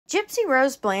Gypsy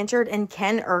Rose Blanchard and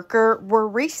Ken Urker were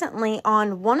recently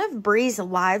on one of Bree's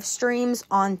live streams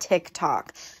on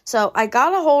TikTok. So I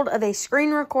got a hold of a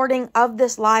screen recording of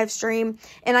this live stream,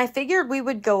 and I figured we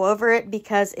would go over it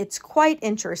because it's quite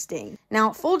interesting.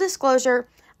 Now, full disclosure,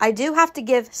 I do have to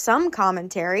give some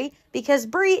commentary because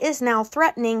Bree is now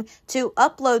threatening to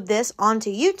upload this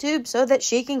onto YouTube so that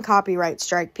she can copyright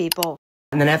strike people.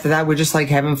 And then after that, we're just like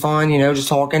having fun, you know, just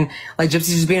talking. Like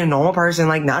Gypsy's just being a normal person,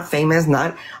 like not famous,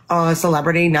 not a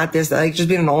celebrity, not this, like just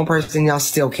being a normal person. Y'all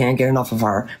still can't get enough of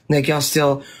her. Like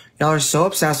y'all are so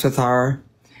obsessed with her.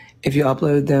 If you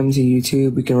upload them to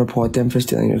YouTube, we can report them for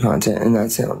stealing your content. And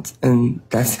that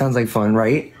sounds like fun,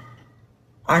 right?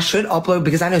 I should upload,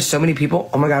 because I know so many people.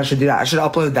 Oh my God, I should do that. I should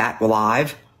upload that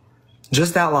live,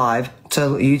 just that live to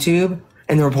YouTube.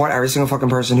 And then report every single fucking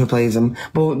person who plays them.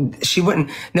 But she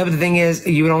wouldn't. No, but the thing is,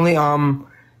 you would only be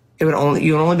able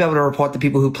to report the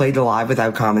people who played the live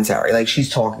without commentary. Like she's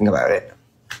talking about it.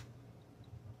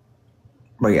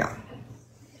 But yeah.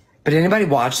 But did anybody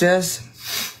watch this?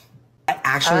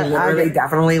 Actually, literally,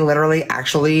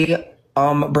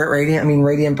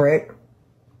 Radiant Brit,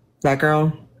 that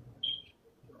girl.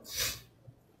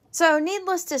 So,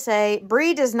 needless to say,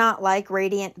 Bree does not like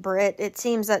Radiant Brit. It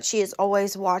seems that she is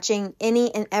always watching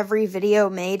any and every video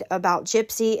made about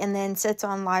Gypsy and then sits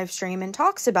on live stream and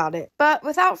talks about it. But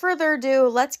without further ado,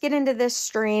 let's get into this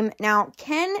stream. Now,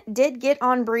 Ken did get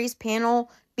on Bree's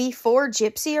panel before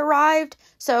Gypsy arrived,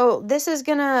 so this is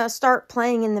gonna start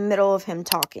playing in the middle of him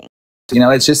talking. You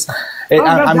know, it's just,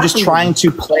 I'm just trying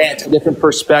to plant a different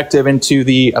perspective into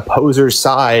the opposer's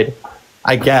side,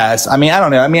 I guess. I mean, I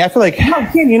don't know. I mean, I feel like... No,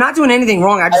 Ken, you're not doing anything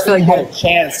wrong. I just feel like... I had a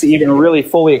chance to even really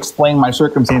fully explain my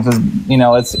circumstances. You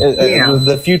know,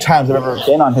 the few times I've ever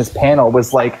been on his panel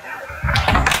was like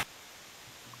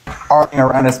arguing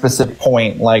around a specific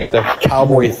point, like the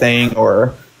cowboy thing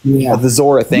or the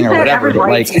Zora thing or whatever. But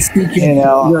like, you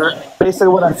know, basically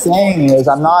what I'm saying is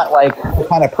I'm not like the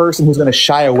kind of person who's going to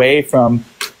shy away from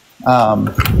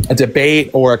a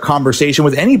debate or a conversation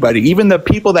with anybody, even the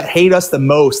people that hate us the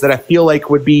most, that I feel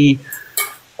like would be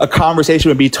a conversation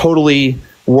would be totally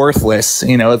worthless.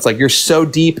 You know, it's like you're so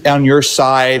deep on your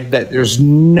side that there's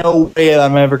no way that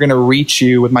I'm ever going to reach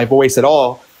you with my voice at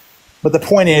all. But the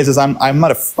point is I'm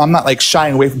not like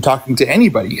shying away from talking to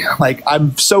anybody. Like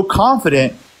I'm so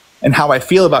confident in how I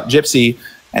feel about Gypsy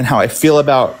and how I feel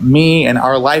about me and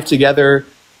our life together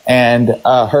and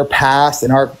her past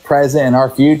and our present and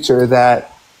our future,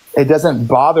 that it doesn't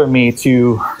bother me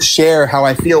to share how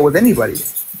I feel with anybody,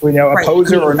 you know,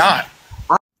 opposer or not.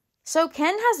 So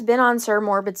Ken has been on Sir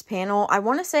Morbid's panel, I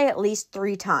want to say at least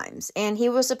 3 times, and he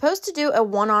was supposed to do a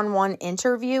one-on-one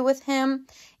interview with him,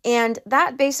 and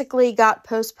that basically got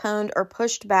postponed or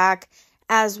pushed back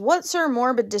as what Sir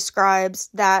Morbid describes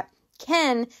that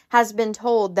Ken has been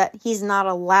told that he's not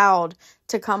allowed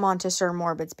to come onto Sir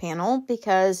Morbid's panel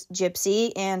because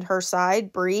Gypsy and her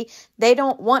side, Bree, they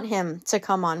don't want him to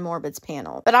come on Morbid's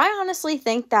panel. But I honestly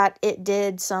think that it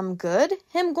did some good,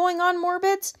 him going on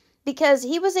Morbid's, because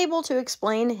he was able to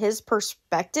explain his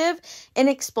perspective and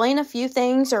explain a few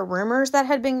things or rumors that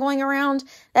had been going around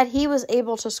that he was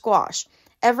able to squash.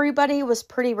 Everybody was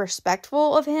pretty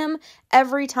respectful of him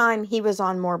every time he was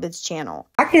on Morbid's channel.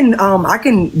 I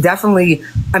can definitely,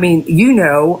 I mean, you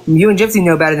know, you and Gypsy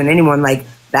know better than anyone, like,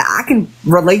 that I can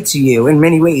relate to you in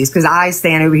many ways, because I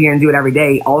stand over here and do it every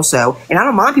day also. And I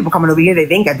don't mind people coming over here. They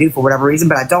think I do for whatever reason,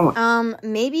 but I don't.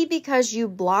 Maybe because you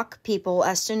block people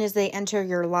as soon as they enter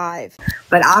your live.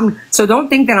 But so don't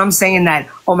think that I'm saying that,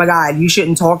 oh my God, you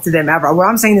shouldn't talk to them ever. What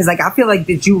I'm saying is, like, I feel like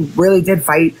that you really did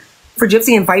fight for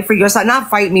Gypsy and fight for your side. Not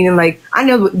fight meaning like, I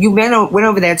know you went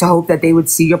over there to hope that they would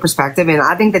see your perspective, and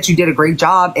I think that you did a great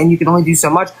job, and you can only do so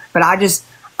much. But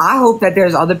I hope that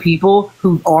there's other people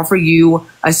who offer you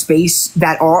a space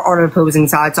that are on an opposing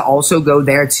side to also go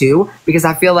there too, because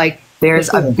I feel like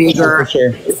there's a bigger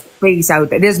space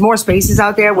out there. There's more spaces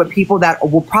out there with people that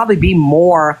will probably be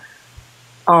more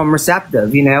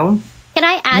receptive, you know? Can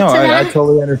I add to that? I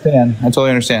totally understand. I totally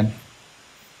understand.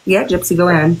 Yeah, Gypsy, go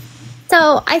ahead.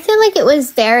 So I feel like it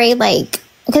was very like,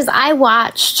 because I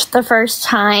watched the first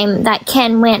time that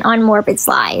Ken went on Morbid's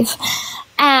live,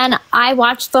 and I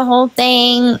watched the whole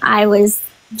thing. I was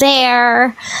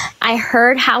there. I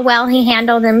heard how well he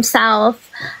handled himself.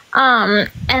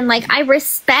 And like, I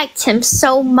respect him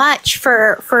so much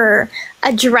for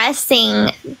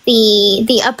addressing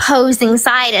the opposing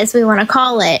side, as we want to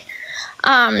call it.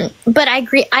 But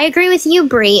I agree with you,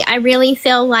 Bree. I really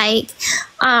feel like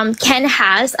Ken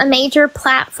has a major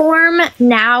platform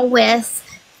now with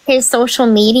his social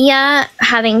media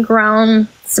having grown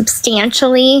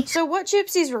substantially. So what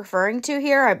Gypsy's referring to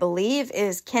here, I believe,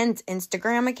 is Ken's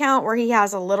Instagram account where he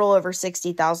has a little over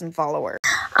 60,000 followers.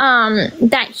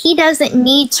 That he doesn't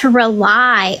need to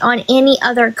rely on any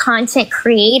other content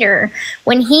creator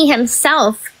when he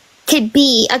himself could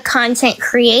be a content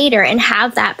creator and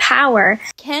have that power.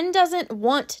 Ken doesn't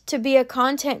want to be a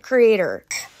content creator.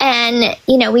 And,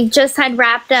 you know, we just had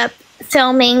wrapped up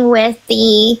filming with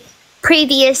the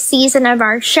previous season of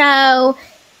our show.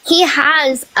 He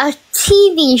has a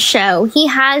TV show. He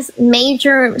has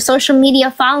major social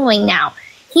media following now.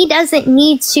 He doesn't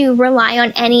need to rely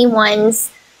on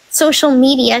anyone's social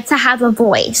media to have a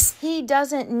voice. He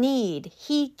doesn't need.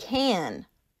 He can.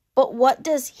 But what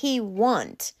does he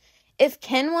want? If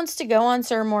Ken wants to go on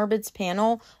Sir Morbid's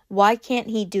panel, why can't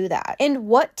he do that? And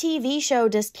what TV show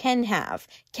does Ken have?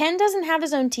 Ken doesn't have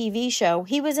his own TV show.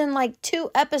 He was in like 2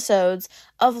 episodes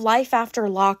of Life After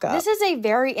Lockup. This is a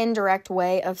very indirect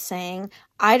way of saying,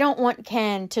 I don't want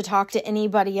Ken to talk to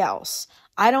anybody else.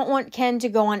 I don't want Ken to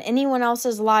go on anyone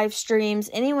else's live streams,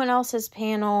 anyone else's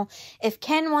panel. If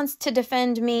Ken wants to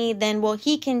defend me, then, well,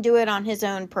 he can do it on his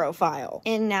own profile.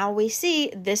 And now we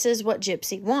see this is what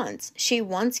Gypsy wants. She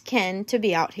wants Ken to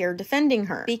be out here defending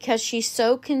her because she's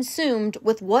so consumed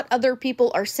with what other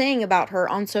people are saying about her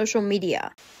on social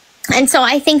media. And so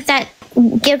I think that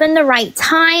given the right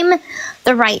time,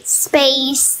 the right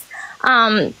space,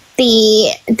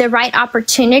 the right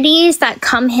opportunities that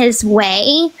come his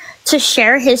way to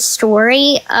share his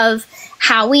story of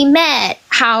how we met,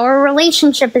 how our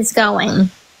relationship is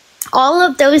going, all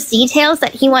of those details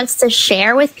that he wants to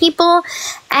share with people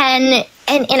and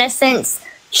in a sense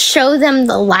show them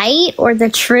the light or the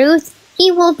truth,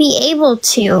 he will be able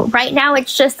to. Right now,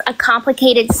 it's just a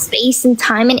complicated space and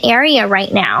time and area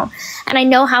right now. And I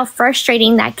know how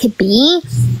frustrating that could be,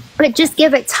 but just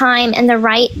give it time and the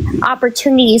right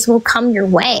opportunities will come your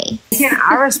way. Yeah,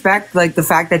 I respect like the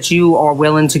fact that you are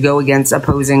willing to go against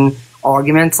opposing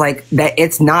arguments, like that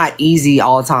it's not easy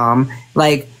all the time.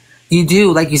 Like you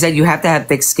do, like you said, you have to have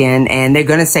thick skin and they're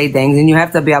going to say things and you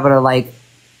have to be able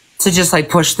to just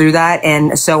push through that.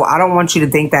 And so I don't want you to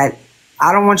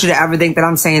ever think that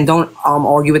I'm saying don't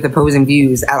argue with opposing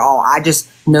views at all. I just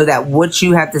know that what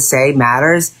you have to say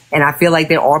matters. And I feel like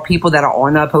there are people that are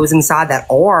on the opposing side that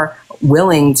are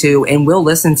willing to and will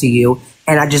listen to you.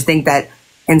 And I just think that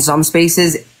in some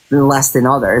spaces, less than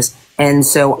others. And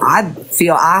so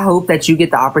I hope that you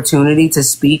get the opportunity to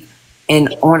speak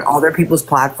on other people's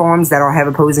platforms that have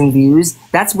opposing views.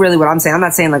 That's really what I'm saying. I'm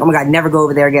not saying like, oh my God, never go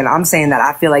over there again. I'm saying that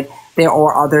I feel like there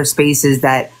are other spaces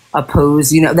that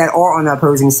oppose, that are on the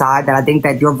opposing side that I think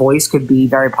that your voice could be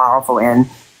very powerful in.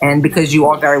 And because you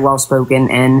are very well spoken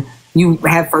and you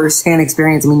have firsthand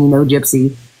experience,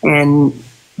 Gypsy. And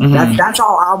that's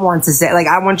all I want to say. Like,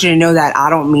 I want you to know that I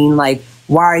don't mean like,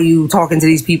 why are you talking to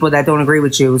these people that don't agree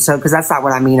with you? So, because that's not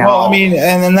what I mean at all. And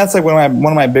then that's like one of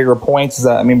my bigger points is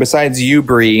that, besides you,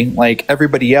 Bree, like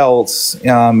everybody else,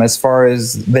 as far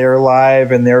as their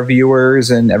live and their viewers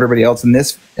and everybody else in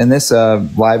this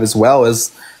live as well,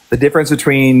 is the difference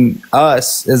between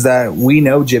us is that we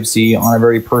know Gypsy on a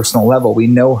very personal level. We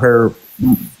know her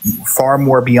far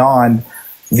more beyond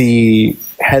the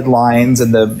headlines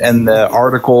and the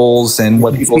articles and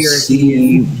what people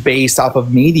see based off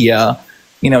of media.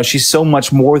 She's so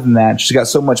much more than that. She's got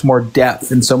so much more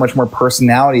depth and so much more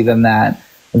personality than that,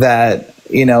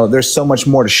 there's so much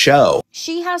more to show.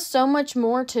 She has so much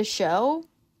more to show?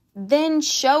 Then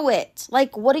show it.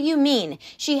 Like, what do you mean?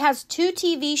 She has 2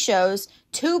 TV shows,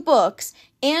 2 books,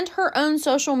 and her own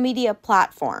social media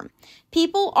platform.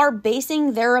 People are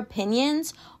basing their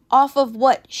opinions off of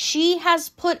what she has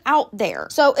put out there.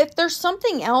 So if there's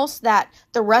something else that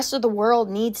the rest of the world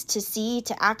needs to see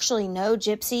to actually know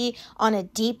Gypsy on a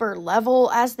deeper level,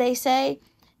 as they say,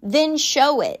 then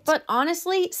show it. But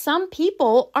honestly, some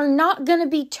people are not going to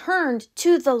be turned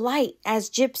to the light, as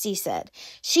Gypsy said.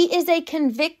 She is a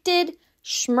convicted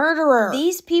murderer.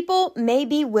 These people may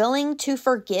be willing to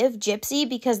forgive Gypsy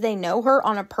because they know her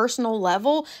on a personal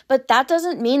level, but that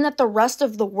doesn't mean that the rest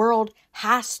of the world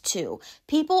has to.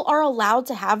 People are allowed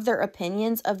to have their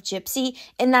opinions of Gypsy,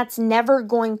 and that's never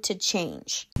going to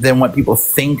change. Than what people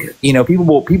think.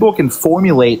 People can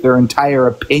formulate their entire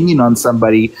opinion on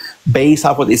somebody based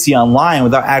off what they see online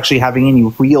without actually having any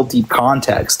real deep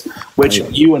context, which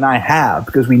you and I have,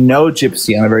 because we know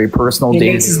Gypsy on a very personal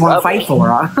day. This is what I fight for,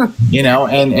 huh?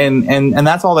 And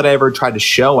that's all that I ever tried to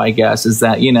show, I guess, is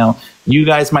that, you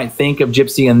guys might think of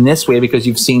Gypsy in this way because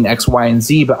you've seen X, Y, and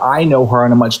Z, but I know her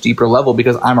on a much deeper level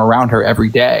because I'm around her every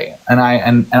day, and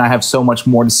I have so much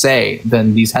more to say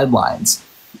than these headlines.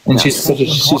 And she's such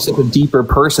a deeper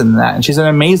person than that, and she's an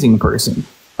amazing person.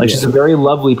 Like, she's a very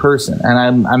lovely person,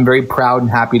 and I'm very proud and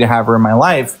happy to have her in my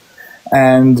life.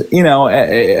 And, you know, at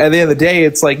the end of the day,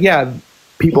 it's like, yeah,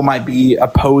 people might be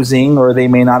opposing or they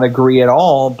may not agree at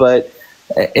all, but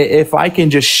if I can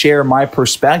just share my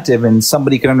perspective and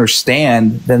somebody can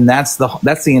understand, then that's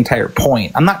the entire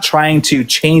point. I'm not trying to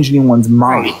change anyone's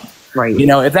mind. Right. You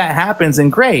know, if that happens, then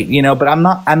great, you know, but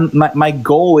my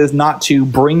goal is not to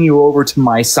bring you over to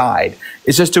my side.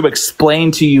 It's just to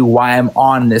explain to you why I'm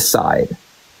on this side,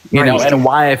 you know, and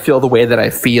why I feel the way that I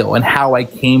feel and how I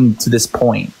came to this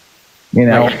point, you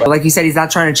know. But like you said, he's not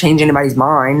trying to change anybody's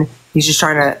mind. He's just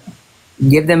trying to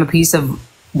give them a piece of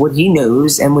what he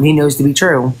knows and what he knows to be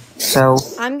true. So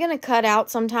I'm going to cut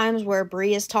out sometimes where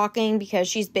Bree is talking because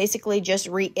she's basically just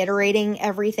reiterating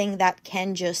everything that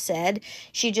Ken just said.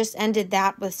 She just ended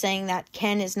that with saying that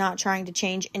Ken is not trying to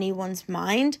change anyone's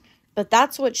mind, but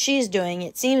that's what she's doing.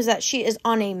 It seems that she is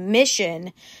on a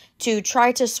mission to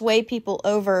try to sway people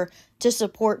over to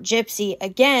support Gypsy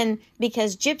again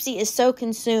because Gypsy is so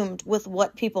consumed with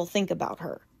what people think about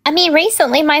her. I mean,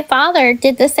 recently my father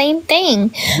did the same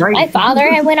thing. Right. My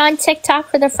father had went on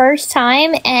TikTok for the first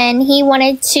time, and he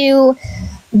wanted to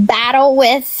battle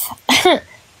with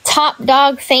Top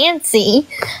Dog Fancy.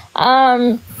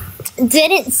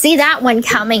 Didn't see that one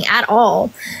coming at all.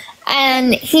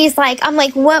 And he's like, I'm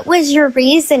like, what was your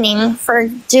reasoning for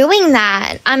doing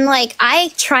that? I'm like,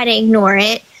 I try to ignore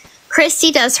it.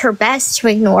 Christy does her best to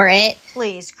ignore it.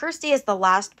 Please, Christy is the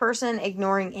last person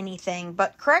ignoring anything,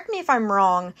 but correct me if I'm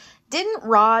wrong, didn't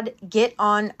Rod get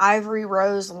on Ivory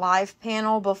Rose's live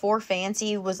panel before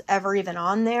Fancy was ever even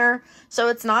on there? So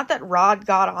it's not that Rod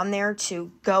got on there to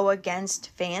go against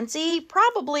Fancy. He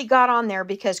probably got on there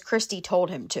because Christy told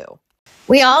him to.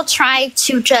 We all try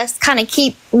to just kind of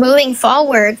keep moving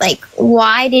forward. Like,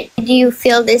 why did you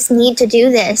feel this need to do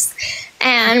this?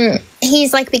 And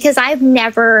he's like, because I've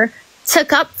never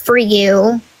took up for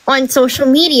you on social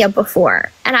media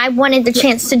before, and I wanted the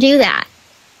chance to do that.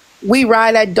 We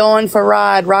ride at dawn for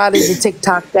Rod. Rod is a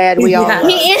TikTok dad. We all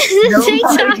He is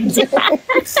a TikTok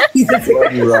dad.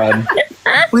 Love you, Rod.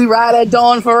 we ride at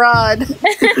dawn for Rod.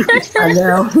 I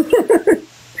know.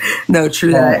 No,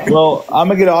 true that. Well, I'm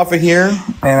gonna get off of here,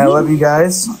 and I love you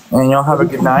guys, and y'all have a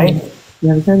good night. You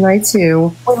have a good night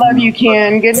too. We love you,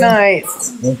 Ken. Good night.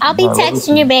 I'll be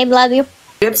texting you, babe. Love you.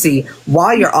 Gypsy,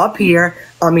 while you're up here,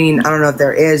 I mean, I don't know if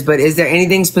there is, but is there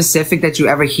anything specific that you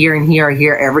ever hear in here or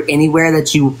hear ever anywhere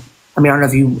that you, I mean, I don't know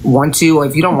if you want to, or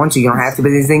if you don't want to, you don't have to, but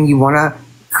anything you want to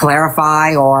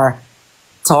clarify or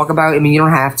talk about? I mean, you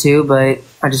don't have to, but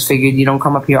I just figured you don't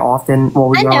come up here often.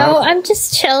 I know, I'm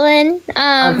just chilling.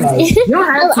 Okay. You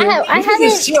don't have to. I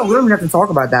haven't. Chill. We don't have to talk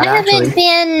about that. I haven't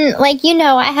been, like, you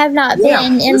know, I have not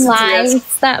been in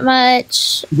live that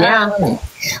much. Yeah.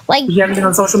 Like, you haven't been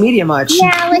on social media much.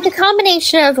 Yeah, like a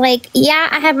combination of, like, yeah,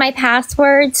 I have my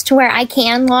passwords to where I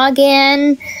can log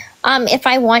in if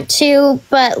I want to,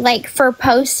 but like for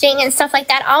posting and stuff like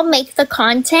that, I'll make the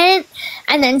content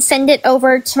and then send it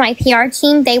over to my PR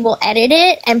team. They will edit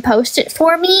it and post it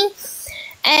for me.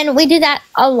 And we do that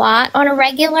a lot on a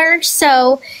regular.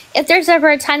 So if there's ever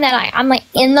a time that I'm like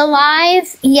in the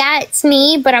live, yeah, it's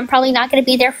me, but I'm probably not going to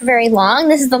be there for very long.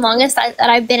 This is the longest that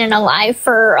I've been in a live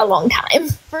for a long time.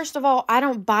 First of all, I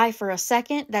don't buy for a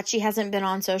second that she hasn't been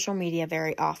on social media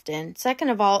very often. Second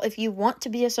of all, if you want to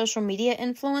be a social media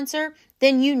influencer,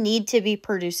 then you need to be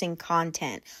producing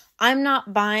content. I'm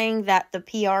not buying that the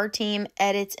PR team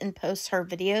edits and posts her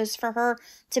videos for her.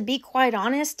 To be quite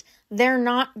honest, they're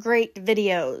not great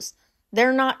videos.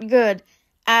 They're not good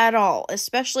at all,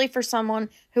 especially for someone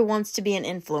who wants to be an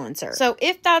influencer. So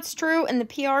if that's true and the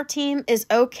PR team is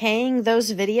okaying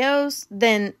those videos,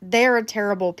 then they're a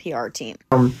terrible PR team.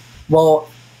 Well,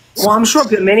 I'm sure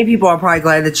many people are probably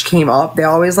glad that she came up. They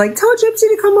always like, tell Gypsy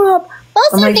to come up.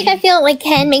 Also, I think I feel like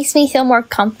Ken makes me feel more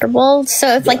comfortable. So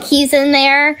if like he's in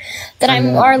there, then I'm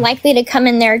more likely to come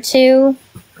in there too.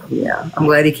 Yeah, I'm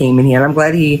glad he came in here. And I'm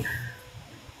glad he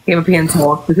came up here and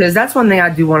talked, because that's one thing I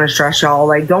do want to stress, y'all.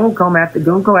 Like, don't go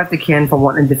after Ken for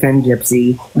wanting to defend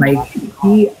Gypsy.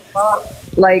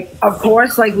 Like, of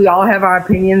course, like we all have our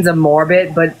opinions of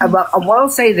Morbid, but I will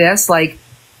say this, like,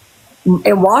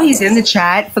 and while he's in the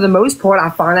chat, for the most part, I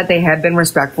find that they have been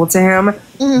respectful to him.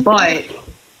 Mm-hmm. But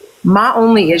my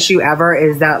only issue ever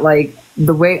is that, like,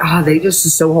 the way they just are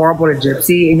so horrible to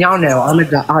Gypsy, and y'all know I'm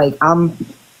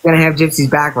gonna have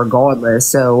Gypsy's back regardless.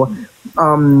 So,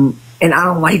 and I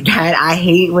don't like that. I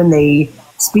hate when they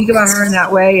speak about her in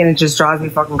that way, and it just drives me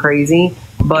fucking crazy.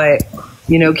 But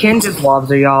You know, Ken just loves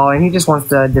her, y'all, and he just wants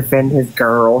to defend his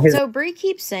girl. So Bree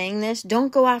keeps saying this,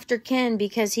 don't go after Ken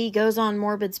because he goes on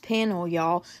Morbid's panel,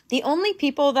 y'all. The only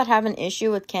people that have an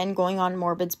issue with Ken going on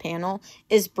Morbid's panel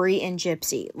is Bree and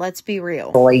Gypsy. Let's be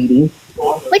real. Lady.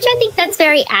 Which I think that's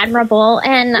very admirable.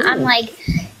 And I'm like,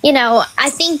 you know,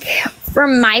 I think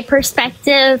from my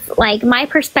perspective, like my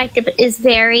perspective is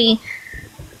very,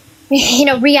 you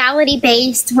know, reality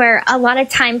based, where a lot of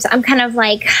times I'm kind of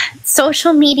like,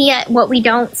 social media, what we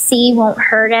don't see won't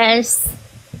hurt us.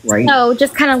 Right. So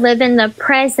just kind of live in the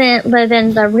present, live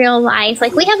in the real life.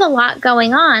 Like we have a lot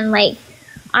going on. Like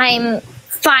I'm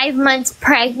 5 months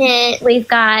pregnant. We've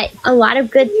got a lot of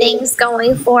good things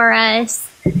going for us.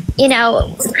 You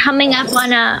know, coming up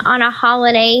on a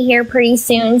holiday here pretty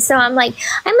soon. So I'm like,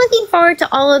 I'm looking forward to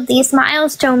all of these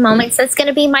milestone moments. That's going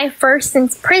to be my first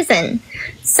since prison.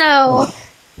 So,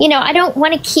 you know, I don't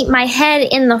want to keep my head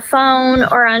in the phone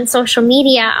or on social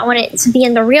media. I want it to be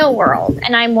in the real world.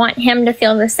 And I want him to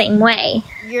feel the same way.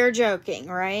 You're joking,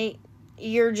 right?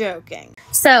 You're joking.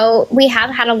 So we have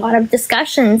had a lot of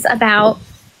discussions about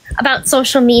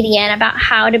social media and about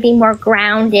how to be more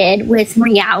grounded with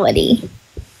reality.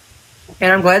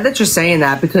 And I'm glad that you're saying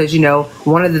that because, you know,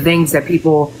 one of the things that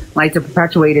people like to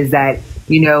perpetuate is that,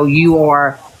 you know,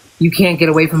 you can't get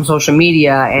away from social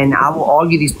media. And I will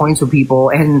argue these points with people.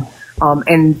 And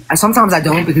sometimes I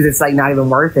don't because it's like not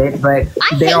even worth it. But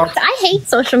I hate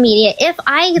social media.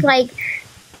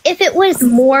 If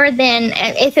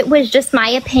it was just my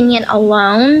opinion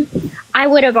alone, I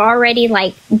would have already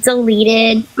like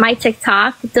deleted my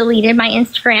TikTok, deleted my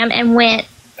Instagram, and went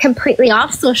completely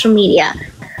off social media.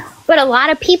 But a lot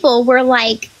of people were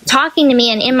like talking to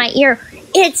me and in my ear,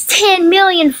 it's 10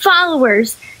 million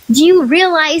followers. Do you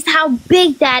realize how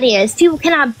big that is? People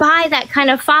cannot buy that kind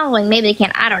of following. Maybe they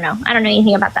can. I don't know. I don't know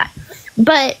anything about that.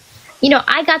 But, you know,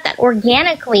 I got that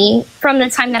organically from the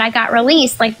time that I got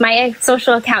released. Like my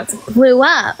social accounts blew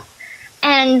up.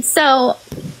 And so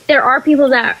there are people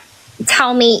that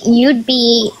tell me you'd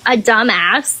be a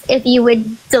dumbass if you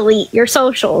would delete your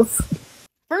socials.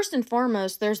 First and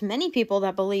foremost, there's many people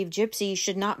that believe Gypsy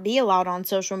should not be allowed on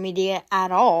social media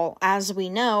at all. As we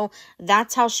know,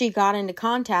 that's how she got into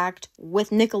contact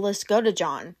with Nicholas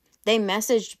Godejohn. They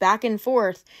messaged back and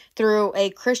forth through a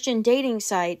Christian dating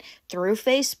site, through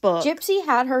Facebook. Gypsy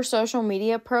had her social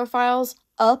media profiles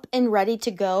up and ready to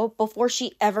go before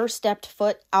she ever stepped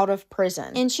foot out of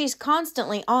prison. And she's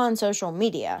constantly on social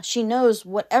media. She knows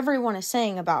what everyone is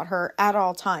saying about her at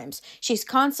all times. She's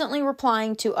constantly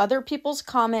replying to other people's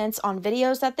comments on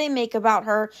videos that they make about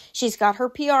her. She's got her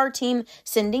PR team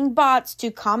sending bots to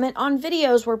comment on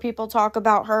videos where people talk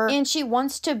about her. And she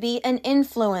wants to be an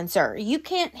influencer. You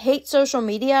can't hate social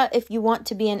media if you want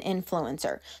to be an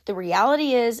influencer. The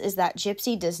reality is that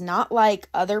Gypsy does not like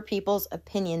other people's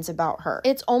opinions about her.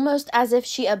 It's almost as if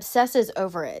she obsesses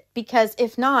over it, because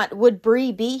if not, would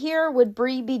Bree be here? Would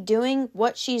Bree be doing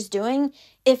what she's doing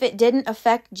if it didn't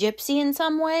affect Gypsy in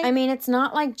some way? I mean, it's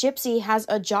not like Gypsy has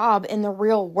a job in the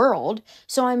real world,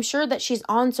 so I'm sure that she's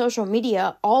on social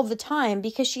media all the time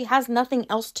because she has nothing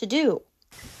else to do.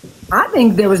 I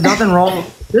think there was nothing wrong.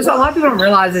 There's a lot of people don't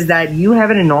realize is that you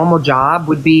having a normal job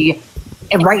would be,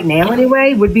 and right now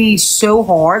anyway, would be so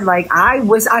hard. Like I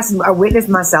witnessed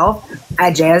myself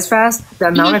at Jazz Fest, the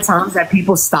amount of times that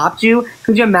people stopped you.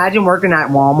 Could you imagine working at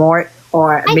Walmart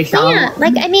or McDonald's? Can't.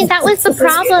 Like, I mean, that was the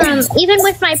problem. Even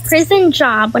with my prison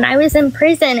job, when I was in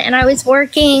prison and I was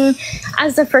working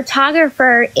as a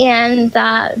photographer in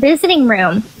the visiting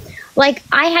room, like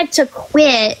I had to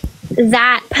quit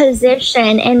that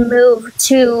position and move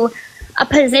to a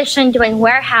position doing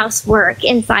warehouse work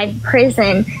inside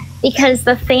prison, because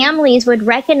the families would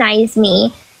recognize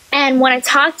me and want to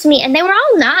talk to me, and they were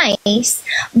all nice,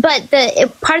 but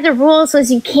part of the rules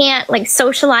was you can't like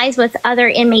socialize with other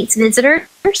inmates'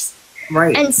 visitors.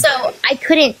 Right. And so I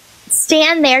couldn't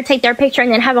stand there, take their picture,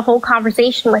 and then have a whole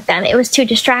conversation with them. It was too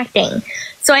distracting.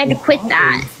 So I had to quit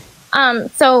that.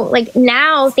 So like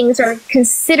now things are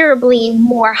considerably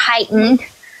more heightened.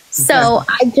 So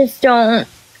I just don't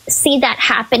see that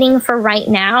happening for right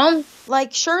now.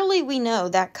 Like, surely we know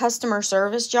that customer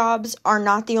service jobs are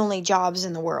not the only jobs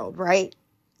in the world, right?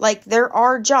 Like, there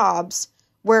are jobs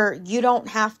where you don't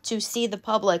have to see the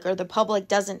public, or the public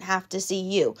doesn't have to see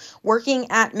you. Working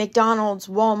at McDonald's,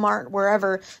 Walmart,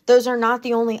 wherever, those are not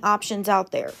the only options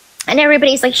out there. And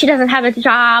everybody's like, she doesn't have a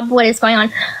job. What is going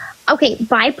on? Okay,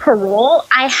 by parole,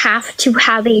 I have to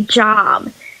have a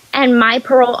job. And my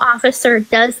parole officer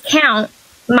does count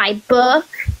my book,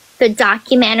 the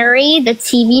documentary, the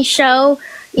TV show,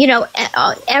 you know,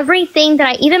 everything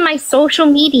that even my social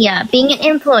media, being an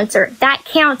influencer, that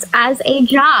counts as a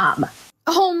job.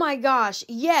 Oh my gosh,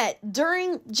 yet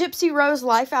during Gypsy Rose's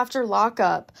life after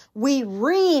lockup, we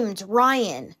reamed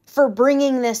Ryan for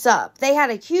bringing this up. They had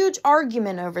a huge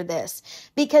argument over this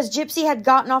because Gypsy had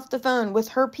gotten off the phone with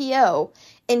her PO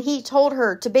and he told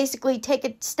her to basically take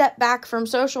a step back from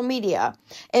social media.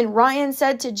 And Ryan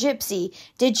said to Gypsy,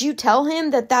 "Did you tell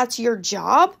him that that's your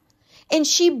job?" And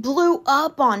she blew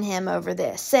up on him over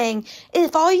this, saying,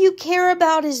 "If all you care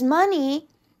about is money..."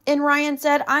 And Ryan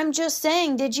said, "I'm just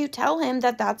saying, did you tell him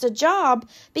that that's a job?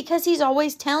 Because he's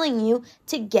always telling you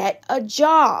to get a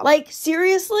job." Like,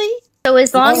 seriously? So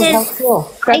as long as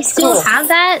I still have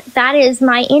that, that is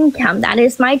my income. That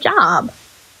is my job.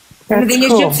 And the thing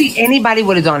is, Gypsy, anybody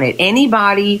would have done it.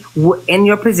 Anybody in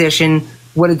your position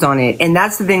would have done it. And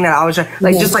that's the thing that I was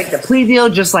like, just like the plea deal,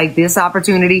 just like this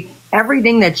opportunity,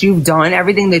 everything that you've done,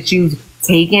 everything that you've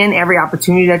taken, every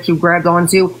opportunity that you grabbed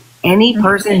onto, any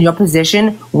person in your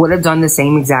position would have done the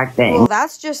same exact thing. Well,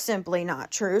 that's just simply not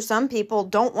true. Some people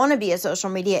don't want to be a social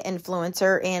media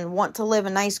influencer and want to live a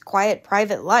nice, quiet,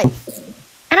 private life.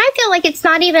 And I feel like it's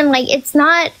not even like, it's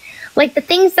not like the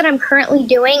things that I'm currently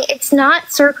doing, it's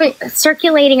not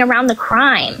circulating around the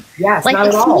crime. Yes, like not the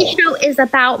at all. TV show is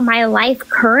about my life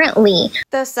currently.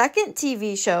 The second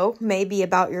TV show may be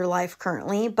about your life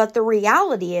currently, but the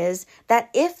reality is that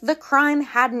if the crime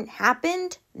hadn't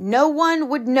happened, no one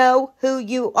would know who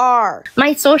you are.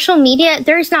 My social media,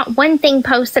 there's not one thing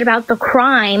posted about the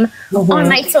crime on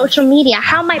my social media.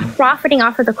 How am I profiting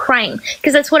off of the crime?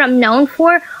 Because that's what I'm known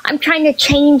for. I'm trying to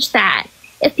change that.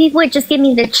 If people would just give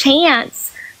me the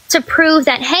chance to prove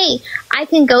that, hey, I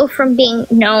can go from being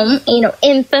known,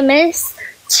 infamous,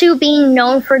 to being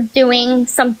known for doing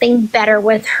something better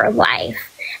with her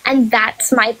life. And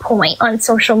that's my point on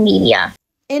social media.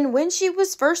 And when she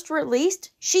was first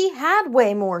released, she had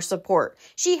way more support.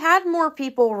 She had more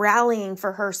people rallying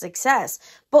for her success.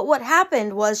 But what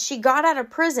happened was she got out of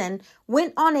prison,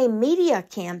 went on a media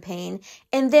campaign,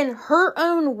 and then her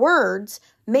own words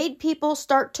made people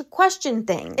start to question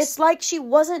things. It's like she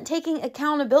wasn't taking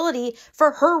accountability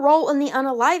for her role in the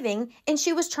unaliving, and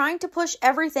she was trying to push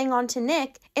everything onto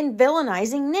Nick and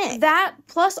villainizing Nick. That,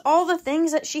 plus all the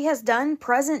things that she has done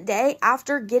present day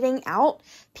after getting out,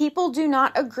 people do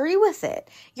not agree with it.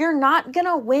 You're not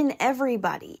gonna win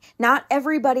everybody. Not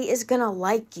everybody is gonna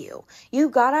like you. You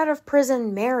got out of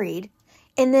prison married,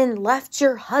 and then left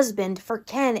your husband for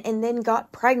Ken and then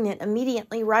got pregnant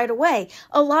immediately right away.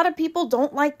 A lot of people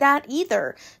don't like that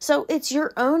either. So it's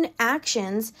your own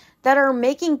actions that are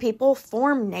making people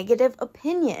form negative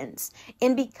opinions.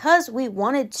 And because we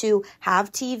wanted to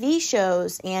have TV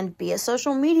shows and be a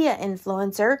social media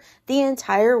influencer, the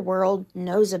entire world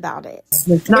knows about it.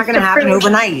 It's not going to happen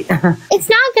overnight. It's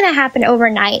not going to happen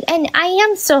overnight. And I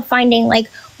am still finding, like,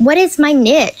 what is my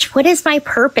niche? What is my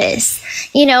purpose?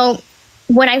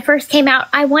 When I first came out,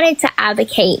 I wanted to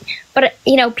advocate, but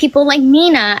people like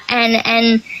Mina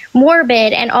and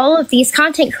Morbid and all of these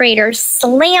content creators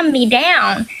slam me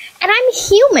down, and I'm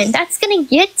human. That's going to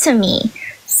get to me.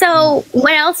 So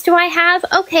what else do I have?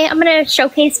 Okay, I'm going to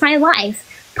showcase my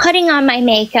life, putting on my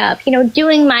makeup,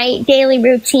 doing my daily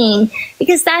routine,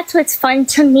 because that's what's fun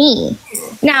to me.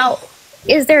 Now,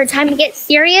 is there a time to get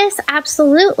serious?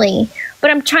 Absolutely.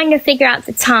 But I'm trying to figure out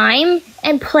the time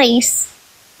and place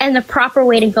and the proper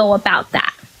way to go about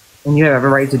that. And you have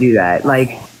every right to do that.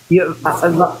 Like,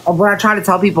 what I try to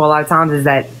tell people a lot of times is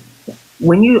that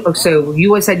when you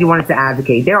said you wanted to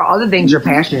advocate, there are other things you're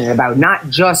passionate about, not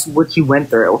just what you went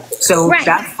through. So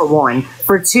that's for one.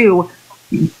 For two,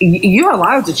 you're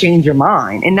allowed to change your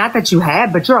mind. And not that you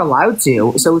have, but you're allowed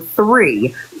to. So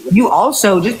three, you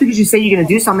also, just because you say you're going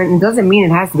to do something, it doesn't mean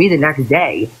it has to be the next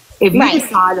day. If you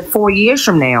decide 4 years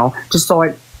from now to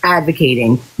start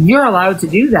advocating, you're allowed to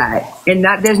do that, and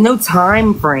that there's no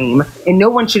time frame, and no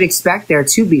one should expect there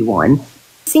to be one.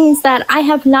 Things that I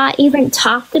have not even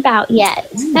talked about yet,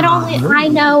 that only I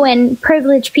know and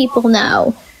privileged people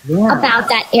know about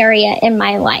that area in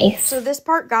my life. So this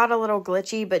part got a little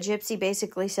glitchy, but Gypsy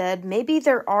basically said maybe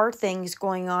there are things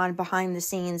going on behind the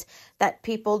scenes that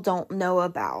people don't know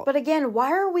about. But again,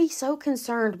 why are we so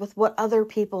concerned with what other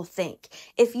people think?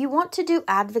 If you want to do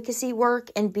advocacy work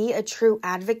and be a true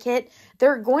advocate,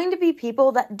 there are going to be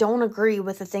people that don't agree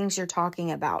with the things you're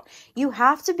talking about. You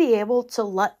have to be able to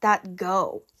let that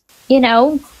go.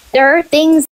 There are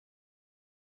things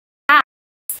I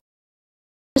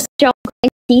just don't go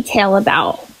into detail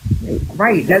about.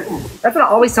 Right. That's what I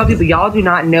always tell people. Y'all do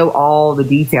not know all the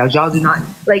details. Y'all do not,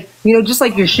 just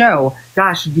like your show.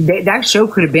 Gosh, that show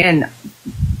could have been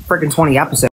freaking 20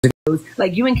 episodes ago.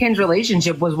 Like, you and Ken's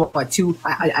relationship was what, two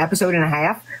episode and a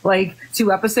half? Like,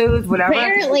 2 episodes, whatever?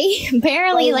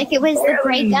 Barely. Like, it was the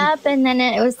breakup, and then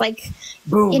it was like,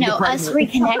 boom, you know, us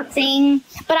reconnecting.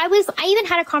 But I even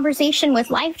had a conversation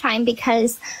with Lifetime,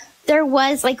 because there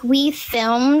was, like, we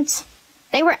filmed,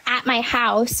 they were at my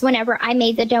house whenever I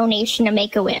made the donation to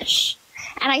Make-A-Wish.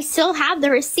 And I still have the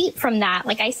receipt from that.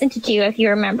 Like, I sent it to you if you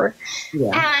remember.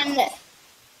 Yeah. And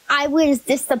I was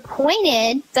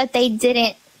disappointed that they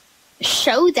didn't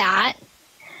show that,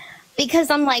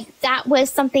 because I'm like, that was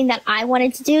something that I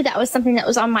wanted to do. That was something that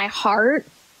was on my heart.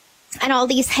 And all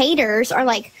these haters are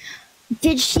like,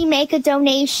 did she make a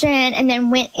donation? And then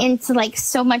went into like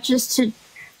so much just to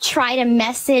try to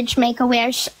message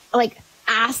Make-A-Wish, like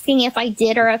asking if I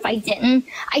did or if I didn't.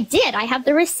 I did. I have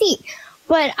the receipt.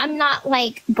 But I'm not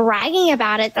like bragging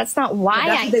about it. That's not why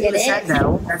I did it. Said,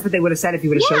 though. That's what they would have said if you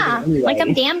would have showed it anyway. Like,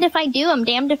 I'm damned if I do, I'm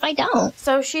damned if I don't.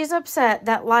 So she's upset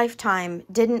that Lifetime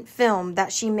didn't film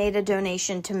that she made a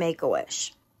donation to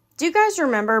Make-A-Wish. Do you guys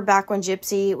remember back when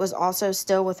Gypsy was also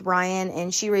still with Ryan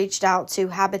and she reached out to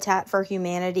Habitat for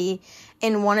Humanity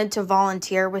and wanted to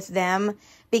volunteer with them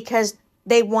because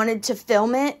they wanted to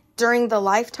film it during the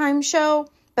Lifetime show?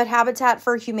 But Habitat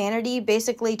for Humanity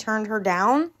basically turned her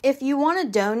down. If you want to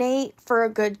donate for a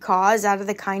good cause out of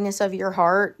the kindness of your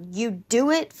heart, you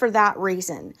do it for that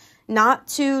reason, not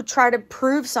to try to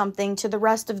prove something to the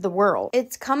rest of the world.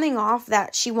 It's coming off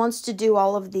that she wants to do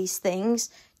all of these things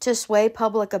to sway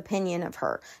public opinion of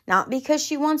her, not because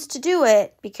she wants to do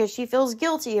it, because she feels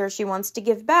guilty or she wants to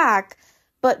give back,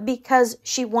 but because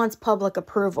she wants public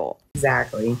approval.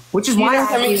 Exactly. Which is why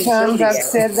how many times I've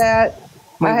said that?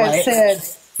 I have said,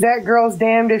 that girl's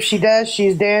damned if she does,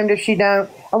 she's damned if she don't.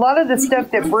 A lot of the stuff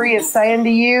that Bree is saying to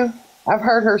you, I've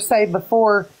heard her say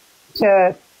before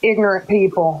to ignorant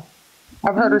people.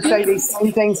 I've heard her say these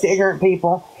same things to ignorant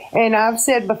people. And I've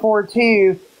said before,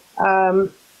 too, I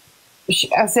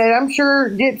said, I'm sure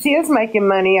Gypsy is making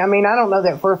money. I mean, I don't know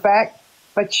that for a fact,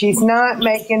 but she's not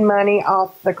making money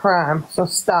off the crime. So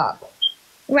stop.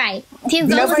 Right. Those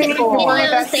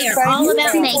videos, they are all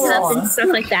about makeup and stuff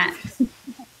like that.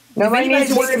 Nobody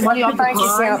needs to make money off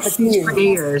the crime for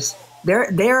years.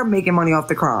 They're making money off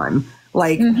the crime.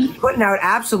 Like, putting out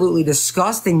absolutely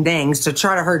disgusting things to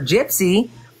try to hurt Gypsy,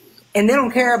 and they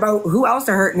don't care about who else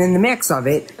they're hurting in the mix of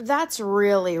it. That's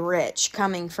really rich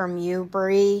coming from you,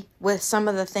 Bree, with some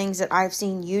of the things that I've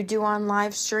seen you do on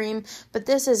live stream, but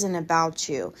this isn't about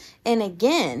you. And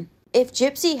again, if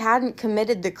Gypsy hadn't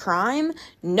committed the crime,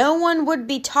 no one would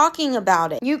be talking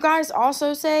about it. You guys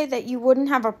also say that you wouldn't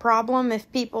have a problem if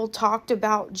people talked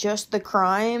about just the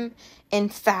crime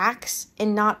and facts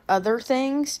and not other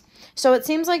things. So it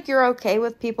seems like you're okay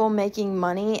with people making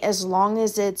money as long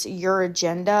as it's your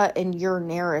agenda and your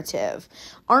narrative.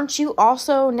 Aren't you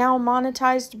also now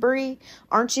monetized, Bree?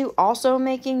 Aren't you also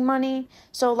making money?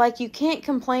 So, like, you can't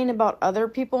complain about other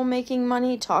people making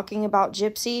money talking about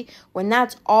Gypsy when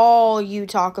that's all you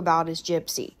talk about is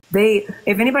Gypsy.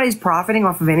 If anybody's profiting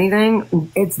off of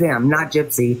anything, it's them, not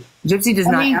Gypsy. Gypsy does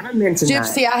not ever mention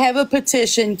Gypsy, that. I have a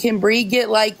petition. Can Bree get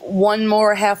like one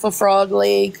more half a frog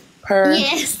leg per?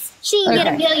 Yes. She can get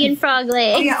a million frog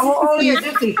legs. Oh, yeah,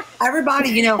 Gypsy. Everybody,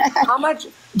 you know, how much,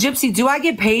 Gypsy, do I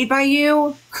get paid by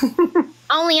you?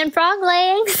 Only on frog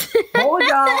legs. Hold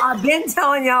y'all, I've been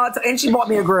telling y'all, and she bought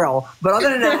me a grill. But other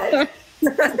than that,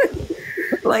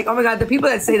 like, oh my God, the people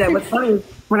that say that, what's funny is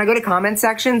when I go to comment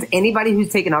sections, anybody who's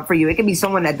taken up for you, it can be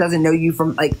someone that doesn't know you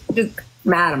from, like, just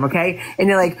Madam, okay? And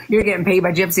they're like, you're getting paid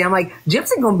by Gypsy. I'm like,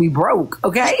 Gypsy gonna be broke,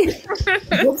 okay?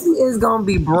 Gypsy is gonna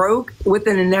be broke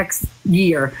within the next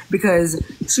year because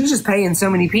she's just paying so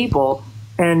many people,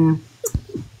 and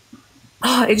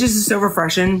it just is so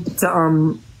refreshing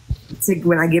to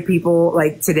when I get people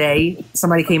like today.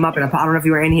 Somebody came up and I don't know if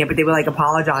you were in here, but they were like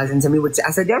apologizing to me, which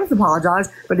I said, they don't have to apologize,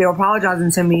 but they were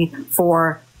apologizing to me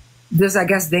for just, I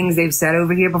guess, things they've said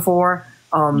over here before,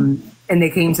 and they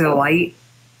came to the light.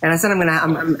 And I said, I'm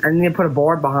gonna put a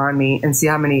board behind me and see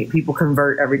how many people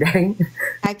convert every day.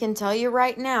 I can tell you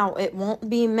right now, it won't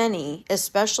be many,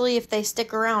 especially if they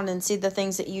stick around and see the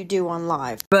things that you do on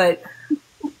live. But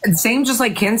same, just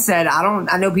like Ken said,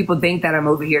 I know people think that I'm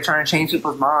over here trying to change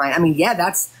people's mind. I mean, yeah,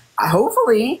 that's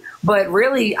hopefully, but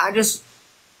really, when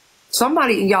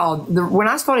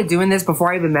I started doing this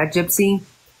before I even met Gypsy,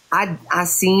 I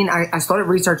started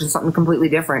researching something completely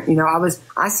different. You know,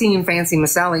 I seen Fancy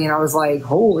Maselli and I was like,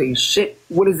 holy shit,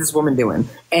 what is this woman doing?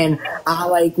 And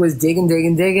I was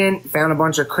digging, found a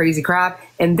bunch of crazy crap.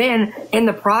 And then in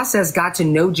the process got to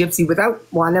know Gypsy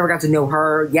I never got to know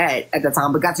her yet at the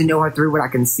time, but got to know her through what I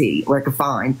can see, what I could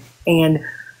find. And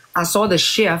I saw the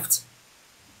shift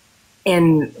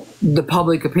and the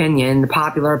public opinion, the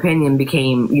popular opinion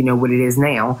became, you know, what it is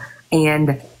now.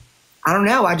 And I don't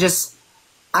know,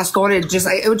 I started just,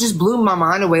 it just blew my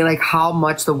mind away, like how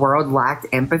much the world lacked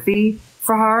empathy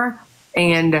for her.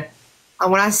 And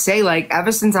when I say, like,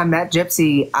 ever since I met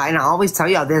Gypsy, and I always tell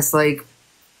y'all this, like,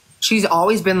 she's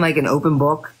always been like an open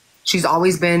book. She's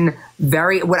always been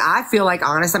very, what I feel like,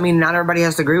 honest. I mean, not everybody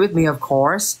has to agree with me, of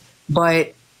course,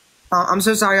 but I'm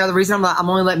so sorry. The reason I'm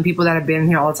only letting people that have been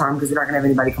here all the time, because we're not gonna have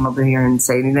anybody come up in here and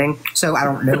say anything. So I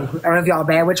don't know. I don't know if y'all a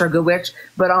bad witch or a good witch,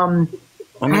 but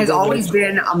has always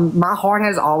been my heart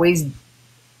has always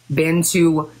been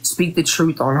to speak the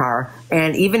truth on her,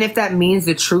 and even if that means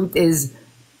the truth is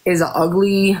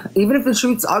ugly, even if the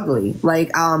truth's ugly, like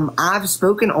I've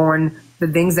spoken on the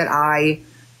things that I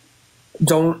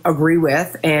don't agree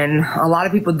with, and a lot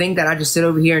of people think that I just sit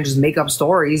over here and just make up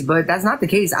stories, but that's not the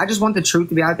case. I just want the truth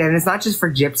to be out there, and it's not just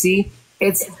for Gypsy,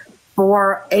 it's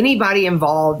for anybody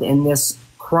involved in this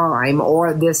crime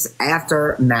or this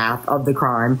aftermath of the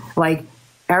crime. Like,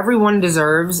 everyone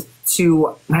deserves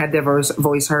to have their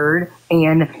voice heard,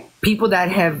 and people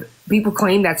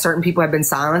claim that certain people have been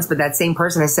silenced, but that same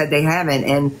person has said they haven't.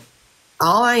 And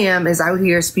all I am is out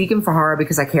here speaking for her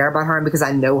because I care about her and because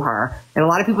I know her. And a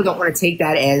lot of people don't want to take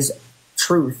that as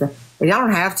truth. And y'all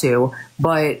don't have to.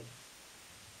 But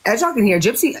as y'all can hear,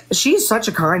 Gypsy, she's such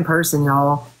a kind person,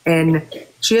 y'all. And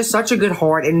she has such a good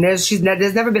heart. And there's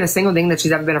never been a single thing that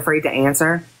she's ever been afraid to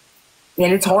answer.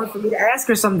 And it's hard for me to ask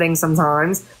her some things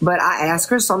sometimes. But I ask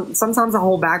her sometimes I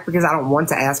hold back because I don't want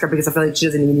to ask her, because I feel like she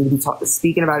doesn't even need to be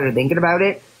speaking about it or thinking about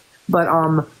it. But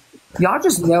y'all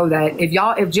just know that if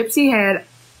Gypsy had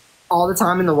all the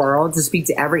time in the world to speak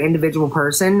to every individual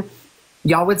person,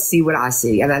 y'all would see what I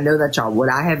see, and I know that y'all would.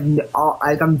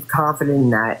 I'm confident in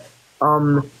that.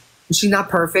 She's not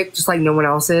perfect, just like no one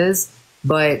else is,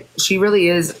 but she really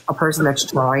is a person that's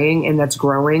trying and that's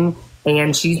growing,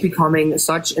 and she's becoming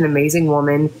such an amazing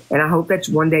woman. And I hope that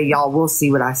one day y'all will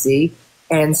see what I see.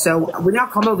 And so when y'all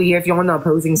come over here, if you're on the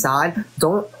opposing side,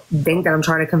 don't think that I'm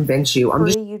trying to convince you.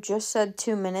 You just said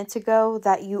 2 minutes ago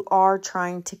that you are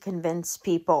trying to convince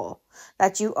people,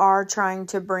 that you are trying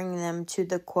to bring them to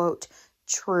the quote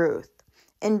truth.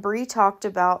 And Bree talked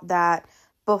about that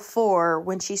before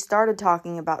when she started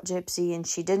talking about Gypsy and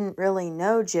she didn't really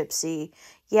know Gypsy.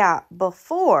 Yeah,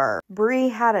 before Bree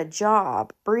had a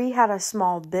job, Bree had a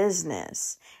small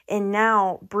business, and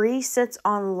now Bree sits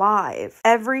on live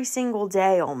every single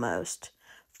day almost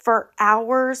for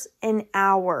hours and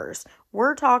hours.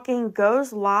 We're talking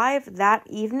goes live that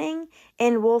evening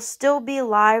and will still be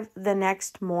live the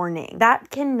next morning. That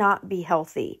cannot be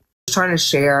healthy. Trying to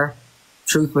share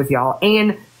truth with y'all,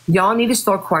 and y'all need to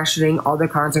start questioning other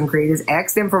content creators.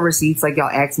 Ask them for receipts like y'all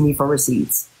ask me for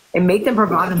receipts, and make them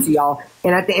provide them to y'all.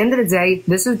 And at the end of the day,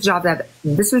 this is what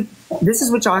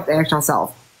y'all have to ask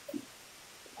yourself.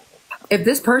 If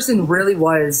this person really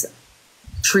was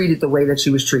treated the way that she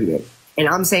was treated, and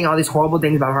I'm saying all these horrible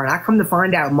things about her, and I come to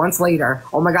find out months later,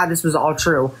 oh my God, this was all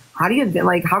true. How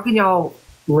can y'all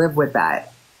live with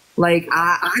that? Like,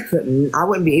 I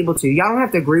wouldn't be able to. Y'all don't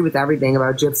have to agree with everything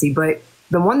about Gypsy, but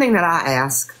the one thing that I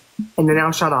ask, and then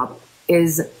I'll shut up,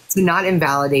 is to not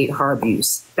invalidate her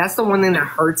abuse. That's the one thing that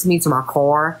hurts me to my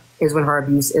core, is when her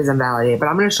abuse is invalidated. But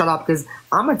I'm going to shut up because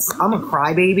I'm a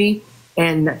crybaby,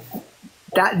 and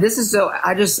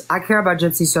I care about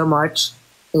Gypsy so much,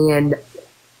 and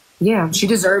yeah, she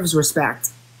deserves respect.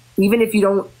 Even if you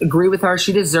don't agree with her,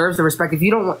 she deserves the respect. If you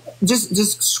don't,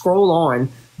 just scroll on.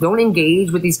 Don't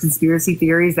engage with these conspiracy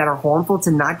theories that are harmful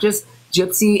to not just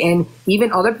Gypsy and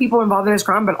even other people involved in this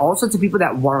crime, but also to people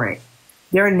that weren't.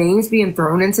 There are names being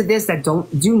thrown into this that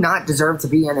do not deserve to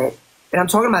be in it. And I'm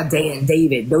talking about Dan,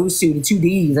 David, those two, the two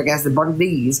D's, I guess, the bunch of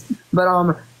D's. But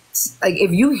like,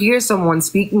 if you hear someone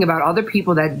speaking about other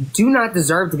people that do not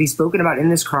deserve to be spoken about in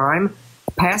this crime,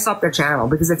 pass up their channel,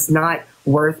 because it's not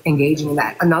worth engaging in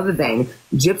that. Another thing,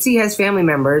 Gypsy has family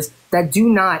members that do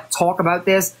not talk about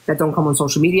this, that don't come on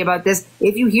social media about this.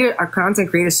 If you hear a content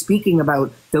creator speaking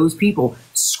about those people,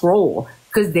 scroll,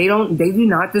 because they do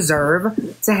not deserve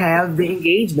to have the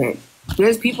engagement.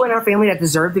 There's people in our family that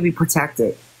deserve to be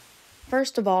protected.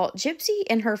 First of all, Gypsy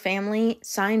and her family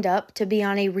signed up to be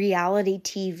on a reality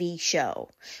TV show.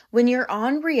 When you're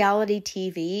on reality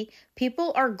TV,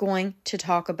 people are going to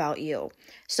talk about you.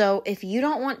 So if you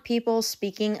don't want people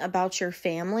speaking about your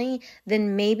family,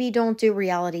 then maybe don't do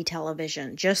reality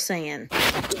television. Just saying.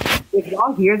 If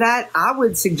y'all hear that, I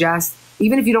would suggest,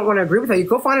 even if you don't want to agree with her, you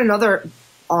go find another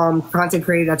content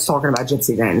creator that's talking about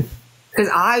Gypsy then. Because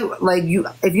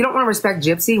if you don't want to respect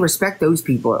Gypsy, respect those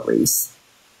people at least.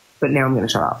 But now I'm going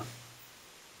to shut up.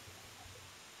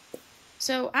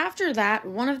 So after that,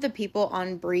 one of the people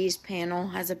on Bree's panel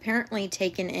has apparently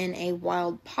taken in a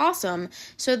wild possum,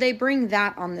 so they bring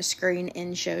that on the screen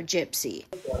and show Gypsy.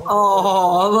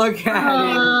 Oh, look at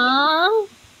Aww. it.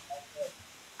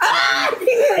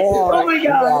 Oh my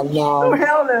god. Yeah, no. Oh,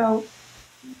 hell no.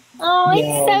 Oh,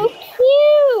 it's so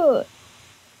cute.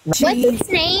 What's its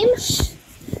name?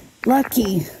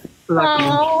 Lucky.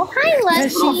 Oh, hi,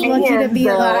 She's Lucky. lucky to be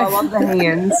I alive. love the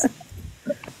hands.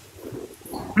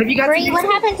 Have you got Bree, to what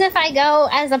happens if I go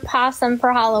as a possum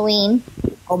for Halloween?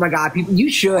 Oh my god, people,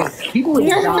 you should. People would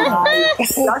die.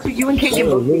 Dr. You and Kate get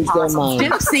both lose their possums. mind.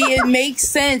 Gypsy, it makes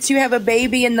sense. You have a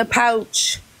baby in the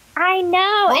pouch. I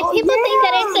know, and people think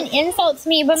that it's an insult to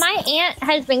me, but my aunt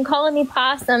has been calling me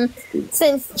possum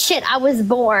since I was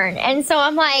born, and so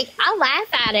I'm like, I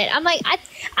laugh at it. I'm like,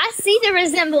 I see the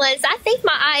resemblance. I think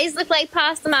my eyes look like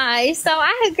possum eyes, so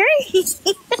I agree.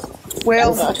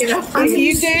 Well, if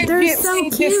you do, They're Gypsy, so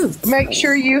just cute. make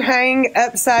sure you hang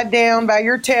upside down by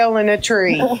your tail in a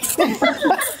tree.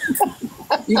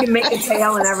 You can make a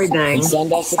tail and everything.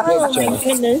 Send us a Oh picture. my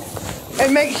goodness.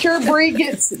 And make sure Bree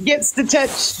gets to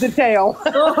touch the tail.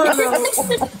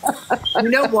 You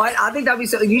know what? I think that'd be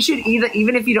so. You should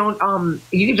even if you don't,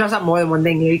 you can dress up more than one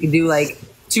thing. You can do like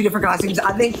 2 different costumes.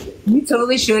 I think you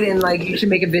totally should, and like you should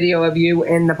make a video of you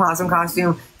in the possum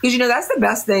costume, because that's the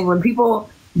best thing when people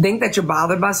think that you're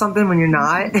bothered by something when you're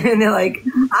not, and they're like,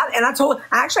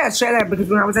 I shared that because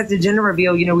when I was at the gender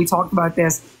reveal, we talked about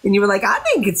this, and you were like, I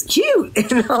think it's cute,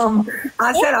 and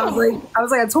I said, I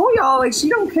was like, I told y'all, like, she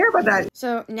don't care about that.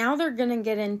 So now they're gonna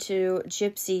get into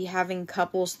Gypsy having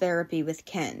couples therapy with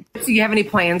Ken. Do you have any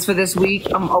plans for this week?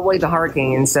 I'm away the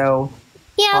hurricane, so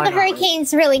Yeah, the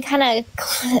hurricane's really kind of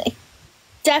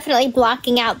definitely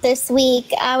blocking out this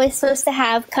week. I was supposed to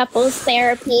have couples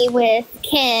therapy with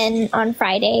Ken on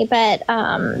Friday, but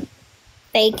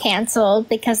they canceled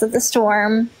because of the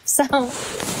storm. So,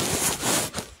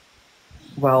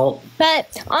 well,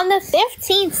 but on the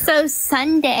 15th, so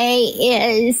Sunday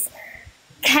is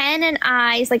Ken and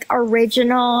I's like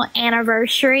original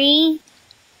anniversary.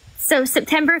 So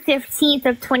September 15th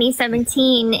of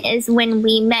 2017 is when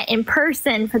we met in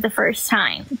person for the first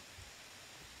time.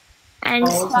 And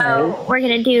so we're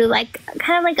going to do like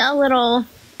kind of like a little,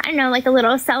 I don't know, like a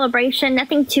little celebration,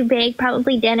 nothing too big,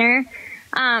 probably dinner.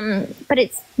 But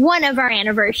it's one of our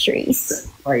anniversaries.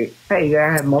 right. Hey, you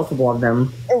gotta have multiple of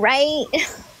them. Right?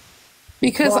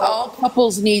 Because all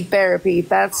couples need therapy.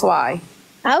 That's why.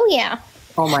 Oh, yeah.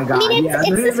 Oh my god. I mean, it's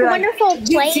this wonderful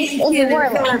place in New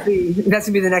Orleans. That's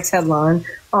gonna be the next headline.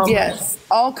 Yes,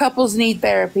 all couples need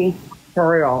therapy. For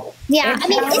real. Yeah, I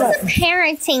mean, it's a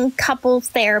parenting couples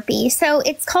therapy. So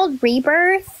it's called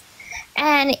Rebirth,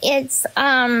 and it's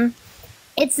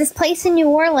this place in New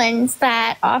Orleans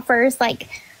that offers like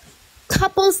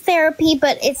couples therapy,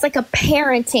 but it's like a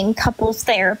parenting couples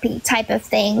therapy type of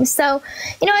thing. So,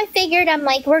 I figured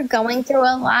we're going through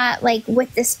a lot, like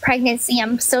with this pregnancy,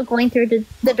 I'm still going through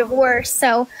the divorce.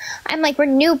 So I'm like, we're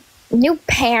new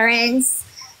parents.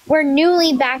 We're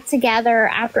newly back together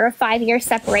after a 5-year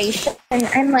separation. And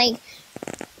I'm like,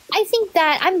 I think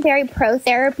that I'm very pro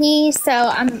therapy. So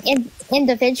I'm in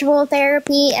individual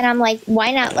therapy, and I'm like,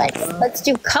 why not let's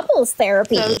do couples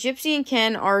therapy? So Gypsy and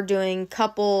Ken are doing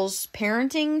couples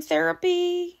parenting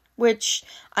therapy, which,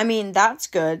 I mean, that's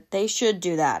good. They should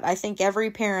do that. I think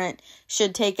every parent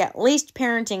should take at least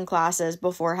parenting classes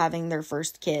before having their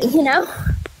first kid.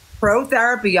 Pro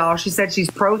therapy, y'all. She said she's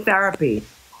pro therapy.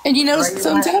 And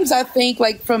sometimes I think,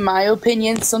 like, from my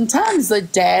opinion, sometimes the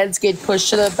dads get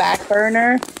pushed to the back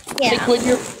burner. Yeah. Like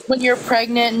when you're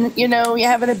pregnant and you're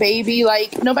having a baby,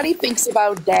 like nobody thinks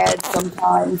about dads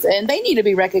sometimes, and they need to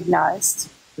be recognized.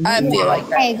 I feel like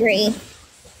that. I agree.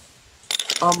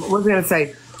 What was I gonna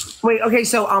say? Wait, okay,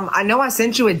 so I know I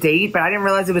sent you a date, but I didn't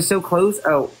realize it was so close.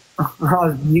 Oh, I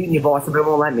was muting you, boss, but it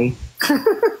won't let me.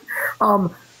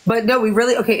 But no, we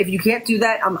really, okay, if you can't do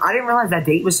that, I didn't realize that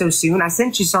date was so soon. I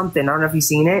sent you something. I don't know if you've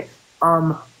seen it.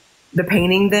 The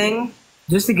painting thing,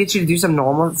 just to get you to do some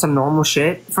normal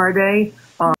shit for a day.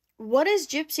 What is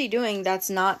Gypsy doing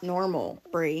that's not normal,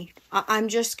 Bree? I'm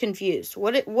just confused.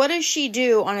 What does she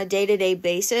do on a day-to-day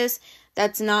basis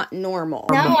that's not normal?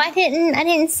 No, I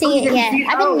didn't see it yet.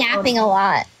 I've been napping a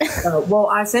lot. Well,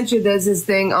 I sent you. There's this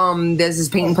thing. There's this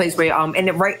painting place where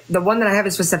the one that I have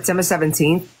is for September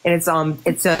 17th, and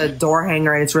it's a door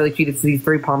hanger, and it's really cute. It's these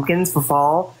 3 pumpkins for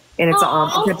fall, and it's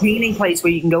a painting place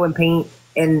where you can go and paint.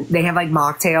 And they have like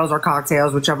mocktails or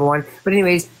cocktails, whichever one. But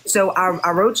anyways, so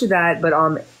I wrote you that. But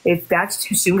if that's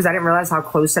too soon, because I didn't realize how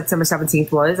close September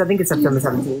 17th was. I think it's September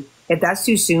 17th. If that's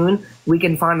too soon, we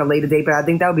can find a later date. But I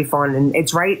think that would be fun. And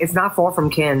it's right. It's not far from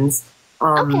Ken's.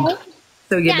 Okay.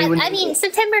 So yeah, Yeah, I mean,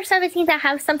 September 17th, I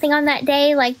have something on that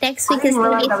day. Like, next week is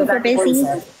going to be super busy.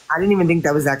 I didn't even think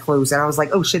that was that close. And I was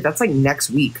like, oh shit, that's like next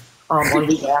week, or the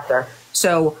week after.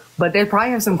 So, but they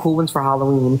probably have some cool ones for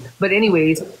Halloween. But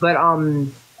anyways,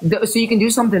 so you can do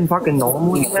something fucking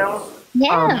normal, you know?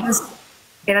 Yeah.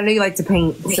 And I know you like to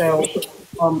paint, so... is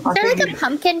there like a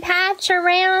pumpkin patch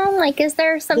around? Like, is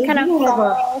there some kind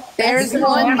of... There's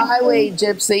one my way,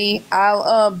 Gypsy.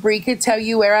 Bree could tell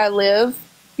you where I live.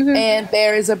 And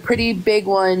there is a pretty big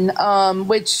one,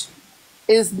 which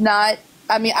is not,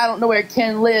 I mean, I don't know where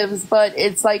Ken lives, but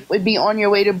it's like, would be on your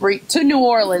way to New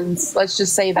Orleans. Let's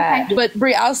just say that. Okay. But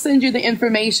Bree, I'll send you the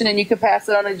information and you can pass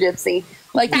it on to Gypsy.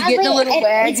 Like, you get the little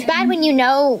bag. It's bad when you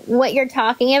know what you're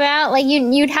talking about. Like,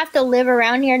 you'd have to live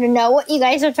around here to know what you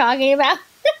guys are talking about.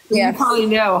 Yeah, you probably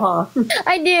know, huh?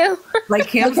 I do. Like,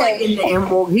 Ken's like in the M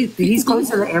word. He's close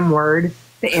to the M word.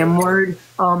 The M word.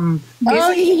 Oh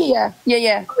yeah.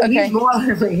 Okay.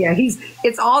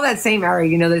 It's all that same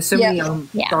area. You know, there's so many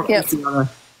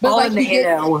but like you get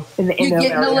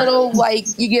in a little, like,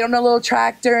 you get on a little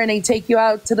tractor and they take you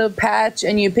out to the patch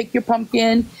and you pick your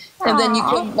pumpkin and then you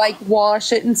can like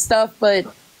wash it and stuff. But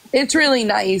it's really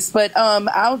nice. But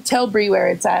I'll tell Bree where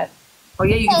it's at. Oh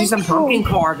yeah, you can do some pumpkin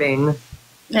carving.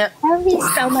 Yeah, that would be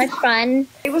so much fun.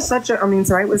 It was such a. I mean,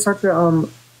 sorry, it was such a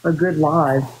good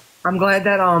live. I'm glad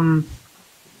that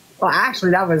well, actually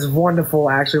that was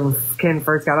wonderful actually when Ken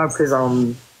first got up because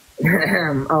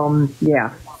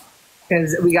yeah,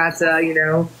 because we got to, you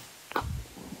know,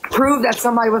 prove that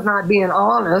somebody was not being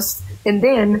honest. And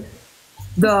then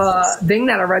the thing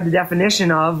that I read the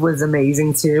definition of was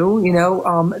amazing too, you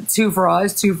know, two for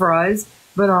us.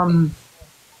 But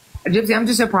Gypsy, I'm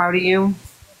just so proud of you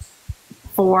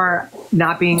for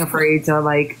not being afraid to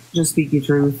like just speak your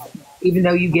truth. Even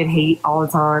though you get hate all the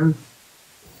time.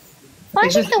 Well, I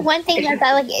think the one thing that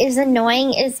like is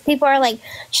annoying is people are like,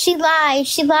 she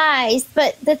lies.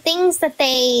 But the things that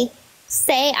they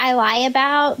say I lie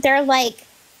about,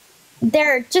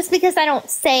 they're just because I don't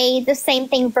say the same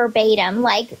thing verbatim.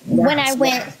 Like when I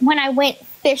went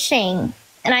fishing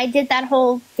and I did that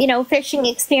whole, you know, fishing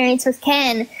experience with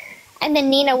Ken, and then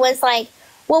Nina was like,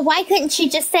 well, why couldn't she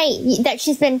just say that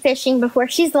she's been fishing before?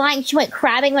 She's lying. She went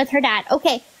crabbing with her dad.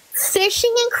 Okay.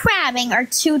 Fishing and crabbing are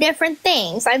two different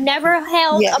things. I've never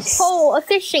held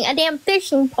a damn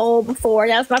fishing pole before.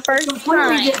 That was my first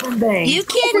time. You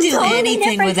can't do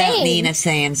anything without Nina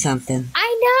saying something.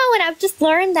 I know, and I've just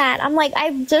learned that. I'm like,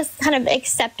 I've just kind of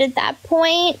accepted that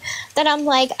point that I'm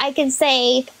like, I can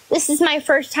say, this is my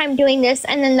first time doing this,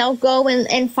 and then they'll go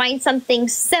and find something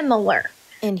similar.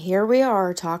 And here we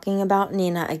are talking about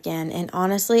Nina again. And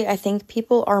honestly, I think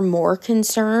people are more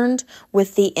concerned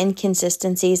with the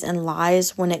inconsistencies and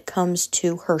lies when it comes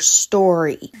to her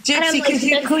story. Gypsy, like,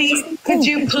 could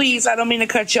you please, I don't mean to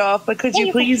cut you off, but could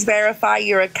you please verify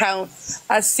your account?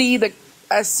 I see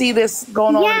this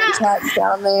going on in the chat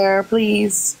down there,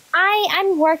 please.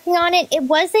 I'm working on it. It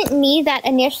wasn't me that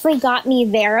initially got me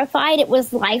verified. It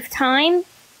was Lifetime.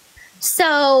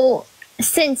 So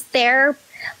since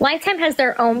Lifetime has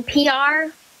their own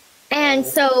PR, and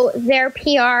so their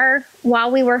PR, while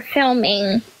we were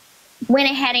filming, went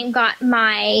ahead and got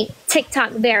my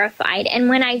TikTok verified. And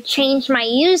when I changed my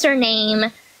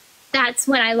username, that's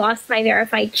when I lost my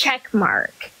verified check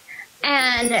mark.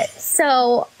 And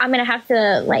so I'm going to have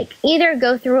to like either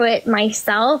go through it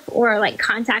myself or like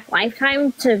contact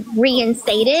Lifetime to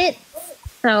reinstate it.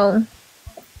 So...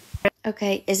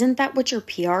 Okay, isn't that what your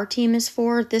PR team is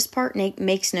for? This part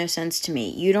makes no sense to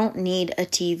me. You don't need a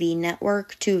TV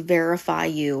network to verify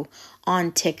you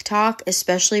on TikTok,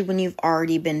 especially when you've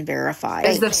already been verified.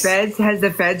 Has the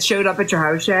feds showed up at your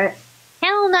house yet?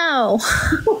 Hell no.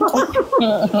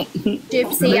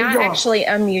 Gypsy, I actually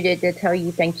unmuted to tell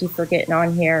you thank you for getting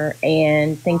on here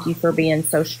and thank you for being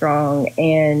so strong.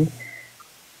 And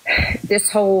this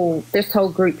whole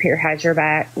group here has your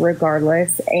back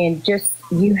regardless, and just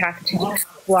you have to just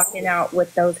block it out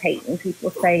with those hating people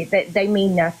say that they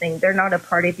mean nothing. They're not a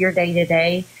part of your day to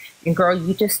day. And girl,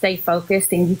 you just stay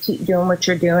focused and you keep doing what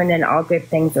you're doing, and all good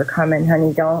things are coming,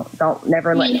 honey. Don't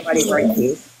never let anybody break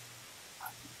you.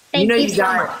 Thank you so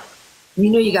much. You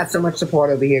know you got so much support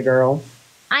over here, girl.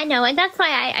 I know, and that's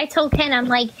why I told Ken, I'm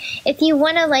like, if you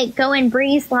want to like go and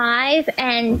breeze live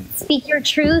and speak your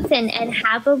truth and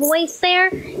have a voice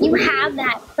there, you have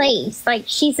that place. Like,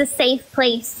 she's a safe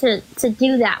place to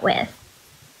do that with.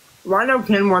 Well, I know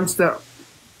Ken wants to.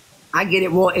 I get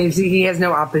it. Well, he has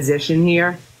no opposition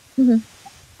here,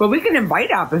 but we can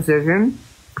invite opposition.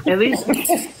 At least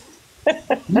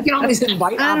You can always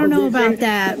invite opposition. I don't know about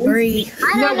that, Bree.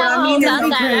 I don't know about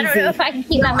that. I don't know if I can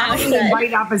keep my mouth shut.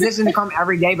 Invite opposition to come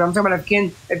every day, but I'm talking about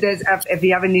if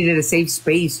you ever needed a safe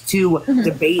space to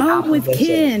debate opposition. With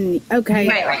Ken. Okay.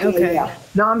 Right. Okay. Yeah.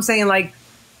 No, I'm saying like,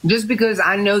 just because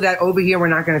I know that over here we're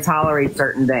not going to tolerate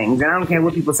certain things, and I don't care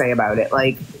what people say about it.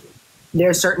 Like, there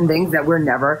are certain things that we're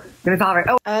never going to tolerate.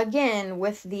 Again,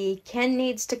 with the Ken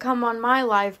needs to come on my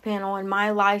live panel and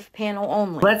my live panel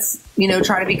only. Let's,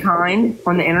 try to be kind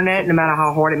on the internet, no matter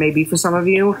how hard it may be for some of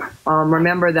you.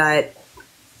 Remember that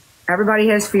everybody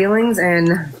has feelings,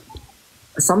 and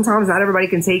sometimes not everybody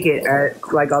can take it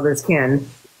like others can.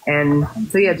 And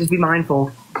so, yeah, just be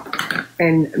mindful.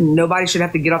 And nobody should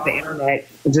have to get off the internet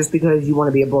just because you want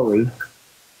to be a bully.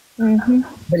 Mm-hmm.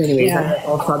 But anyways, that's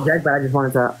off subject, but I just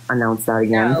wanted to announce that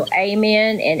again. No,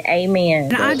 amen and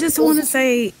amen. And I just want to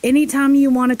say, anytime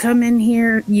you want to come in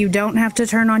here, you don't have to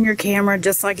turn on your camera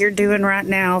just like you're doing right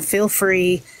now. Feel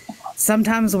free.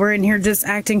 Sometimes we're in here just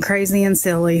acting crazy and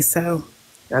silly, so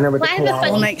I know, well, I have a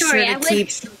funny we'll make story.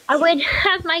 sure to I would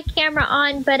have my camera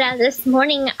on, but this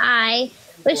morning I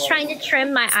was trying to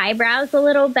trim my eyebrows a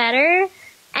little better,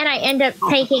 and I end up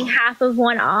taking half of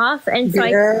one off, and so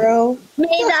I made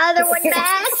the other one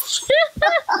match.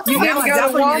 You didn't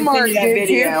go to Walmart, did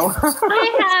you?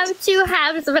 I have 2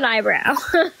 halves of an eyebrow.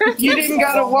 You didn't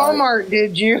go to Walmart,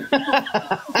 did you?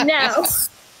 No.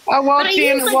 I walked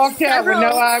in and walked out with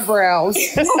no eyebrows.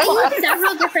 I use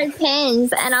several different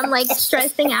pens, and I'm like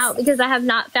stressing out because I have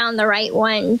not found the right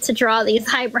one to draw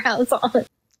these eyebrows on.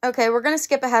 Okay, we're going to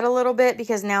skip ahead a little bit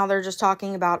because now they're just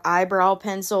talking about eyebrow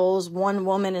pencils. One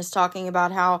woman is talking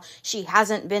about how she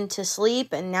hasn't been to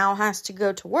sleep and now has to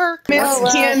go to work.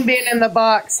 Miss Ken been in the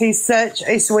box. He's such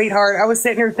a sweetheart. I was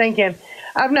sitting here thinking,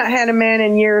 I've not had a man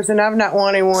in years and I've not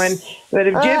wanted one. But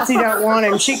if Gypsy don't want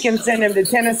him, she can send him to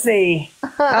Tennessee.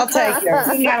 I'll take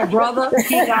him. He got a brother.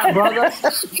 He got a brother.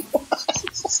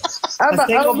 I'm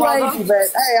an old lady, but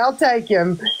hey, I'll take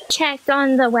him. Checked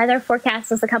on the weather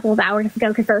forecast a couple of hours ago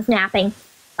because I was napping.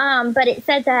 But it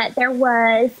said that there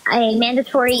was a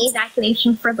mandatory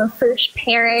evacuation for the first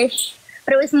parish,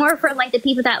 but it was more for like the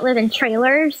people that live in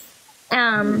trailers.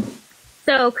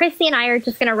 So Christy and I are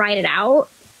just gonna ride it out.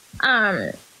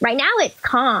 Right now it's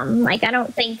calm. Like I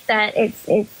don't think that it's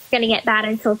gonna get bad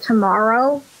until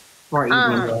tomorrow. Or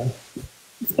evening.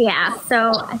 Yeah,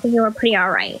 so I think we were pretty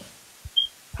all right.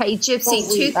 Hey, Gypsy,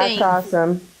 2 things. That's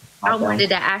awesome. I wanted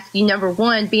to ask you, number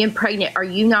one, being pregnant, are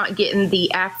you not getting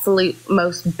the absolute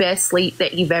most best sleep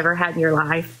that you've ever had in your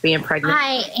life being pregnant?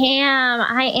 I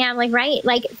am like, right,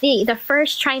 like the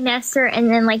first trimester, and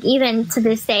then like even to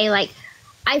this day, like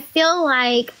I feel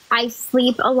like I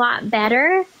sleep a lot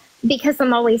better because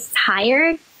I'm always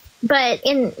tired. But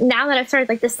now that I've started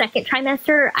like the second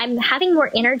trimester, I'm having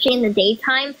more energy in the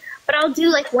daytime. But I'll do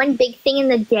like one big thing in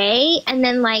the day and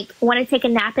then like want to take a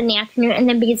nap in the afternoon and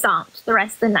then be zonked the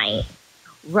rest of the night.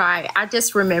 Right. I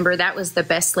just remember that was the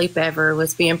best sleep ever,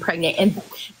 was being pregnant. And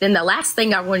then the last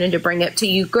thing I wanted to bring up to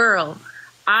you, girl,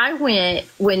 I went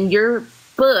when your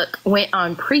book went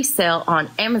on pre-sale on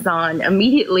Amazon.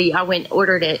 Immediately I went and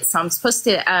ordered it. So I'm supposed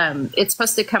to it's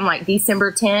supposed to come like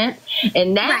December 10th,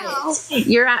 and now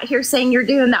you're out here saying you're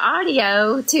doing the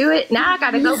audio to it. Now I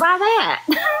gotta go buy that.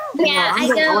 Yeah,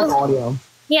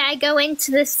 I go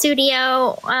into the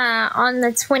studio on the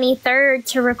 23rd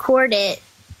to record it.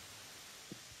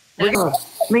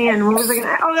 Man, what was I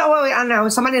gonna? Oh, wait, I know.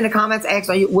 Somebody in the comments asked,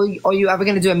 "Are you ever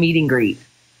gonna do a meet and greet?"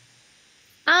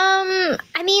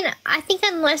 I mean, I think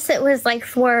unless it was like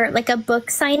for like a book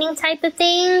signing type of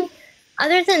thing.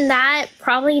 Other than that,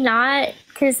 probably not.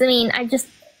 Because I mean,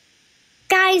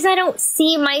 guys, I don't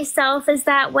see myself as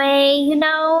that way, you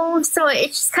know? So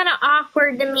it's just kind of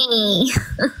awkward to me.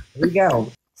 Here we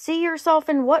go. See yourself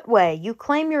in what way? You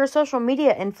claim you're a social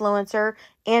media influencer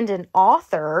and an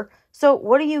author. So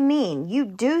what do you mean? You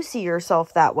do see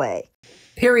yourself that way.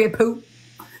 Period, poop.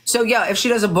 So yeah, if she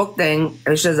does a book thing,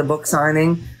 if she does a book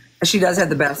signing, she does have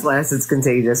the best last. It's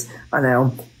contagious. I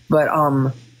know. But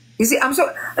you see, I'm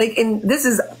so like, and this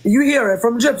is, you hear it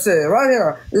from Gypsy right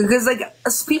here, because like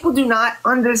people do not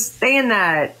understand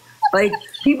that. Like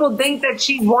people think that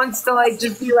she wants to like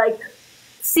just be like,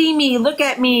 see me, look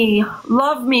at me,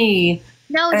 love me.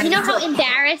 No, do you know how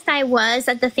embarrassed I was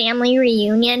at the family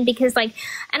reunion? Because like,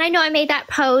 and I know I made that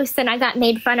post and I got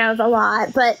made fun of a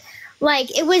lot, but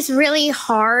like it was really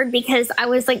hard because I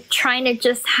was like trying to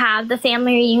just have the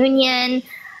family reunion.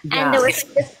 And there was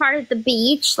this part of the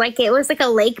beach, like it was like a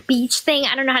lake beach thing.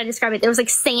 I don't know how to describe it. There was like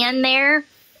sand there,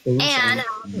 and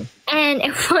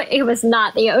it was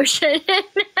not the ocean.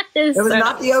 It was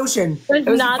not the ocean. It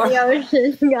was not the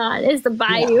ocean. God, it's the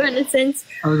bayou in a sense.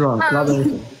 I was wrong.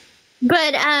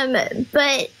 But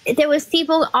there was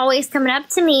people always coming up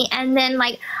to me, and then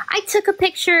like I took a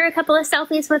couple of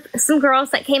selfies with some girls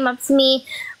that came up to me,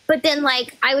 but then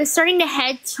like I was starting to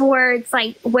head towards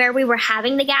like where we were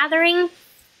having the gathering,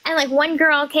 and like one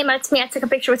girl came up to me, I took a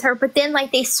picture with her, but then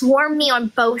like they swarmed me on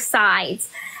both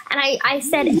sides, and I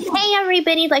said, hey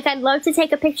everybody, like I'd love to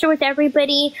take a picture with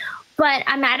everybody, but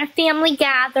I'm at a family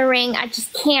gathering, I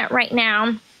just can't right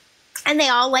now, and they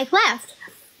all like left.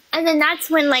 And then that's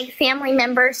when like family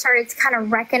members started to kind of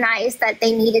recognize that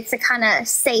they needed to kind of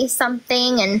say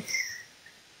something and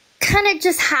kind of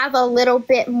just have a little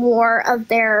bit more of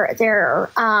their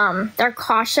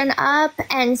caution up.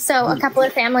 And so a couple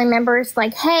of family members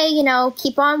like, hey, you know,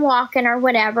 keep on walking or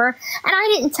whatever. And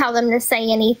I didn't tell them to say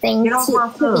anything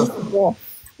to people.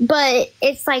 But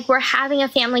it's like we're having a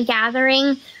family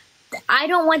gathering. I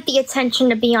don't want the attention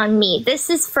to be on me. This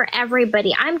is for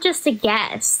everybody. I'm just a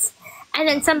guest. And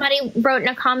then somebody wrote in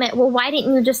a comment, well, why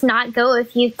didn't you just not go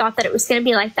if you thought that it was going to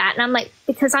be like that? And I'm like,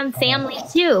 because I'm family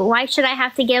too. Why should I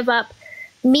have to give up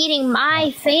meeting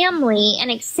my family and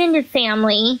extended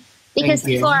family because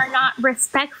people are not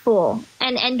respectful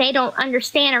and they don't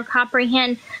understand or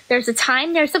comprehend there's a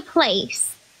time, there's a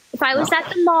place. If I was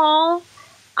at the mall,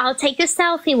 I'll take a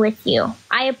selfie with you.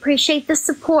 I appreciate the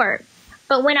support.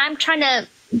 But when I'm trying to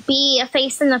be a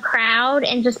face in the crowd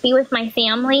and just be with my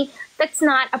family, that's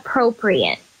not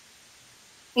appropriate.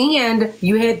 And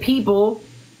you had people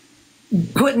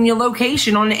putting your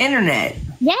location on the internet.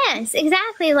 Yes,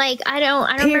 exactly. Like I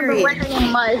don't remember what her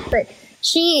name was, but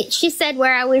she said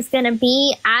where I was going to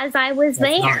be as I was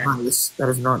there. Not nice. That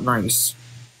is not nice.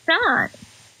 It's not.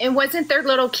 And wasn't there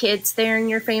little kids there in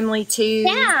your family too?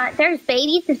 Yeah, there's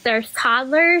babies, there's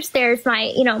toddlers, there's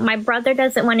my brother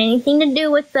doesn't want anything to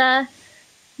do with the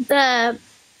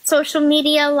social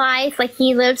media life. Like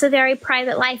he lives a very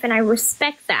private life and I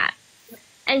respect that.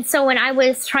 And so when I'm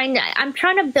trying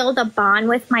to build a bond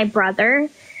with my brother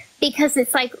because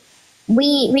it's like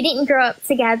we didn't grow up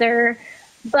together,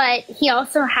 but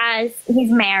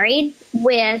he's married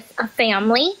with a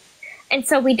family. And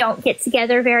so we don't get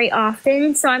together very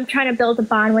often. So I'm trying to build a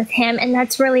bond with him. And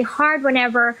that's really hard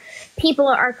whenever people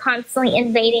are constantly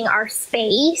invading our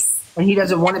space. And he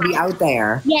doesn't want to be out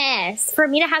there. Yes. For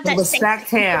me to have that. Respect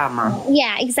him.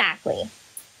 Yeah, exactly.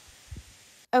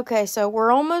 Okay, so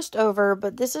we're almost over,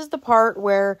 but this is the part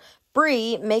where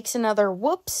Bree makes another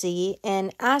whoopsie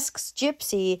and asks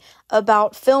Gypsy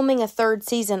about filming a third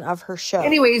season of her show.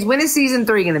 Anyways, when is season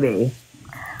 3 going to be?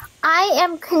 I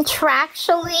am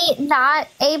contractually not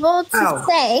able to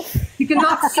say. You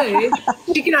cannot say.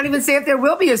 You cannot even say if there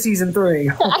will be a season 3.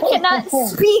 I cannot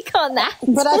speak on that.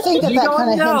 But I think that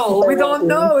kind of know. We don't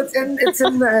know. It's in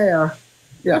the air.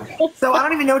 Yeah. So I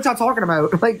don't even know what y'all talking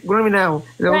about. Like, we don't even know.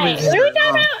 Right. What are we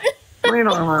talking about? What are you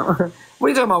talking about? What are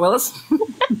you talking about, Willis? What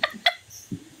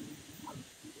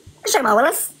you talking about,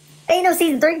 Willis? Ain't no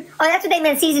season 3. Oh, that's what they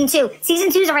meant, season 2. Season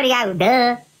 2's already out.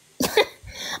 Duh.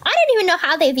 I don't even know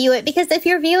how they view it, because if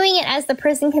you're viewing it as The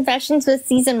Prison Confessions was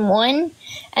season 1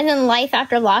 and then Life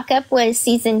After Lockup was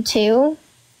season 2,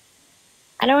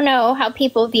 I don't know how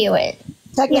people view it.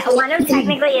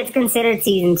 Technically it's considered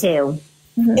season 2.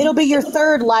 Mm-hmm. It'll be your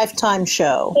third Lifetime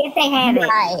show. If they have it.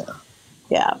 Right.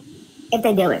 Yeah. If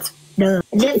they do it. No.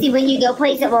 Gypsy, when you go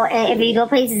places, if you go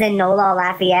places in NOLA or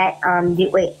Lafayette,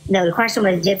 the question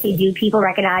was, Gypsy, do people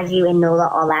recognize you in NOLA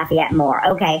or Lafayette more?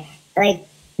 Okay. Like,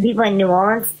 people in New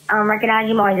Orleans recognize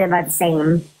you more, or is it about the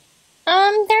same?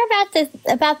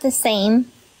 They're about the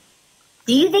same.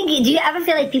 Do you ever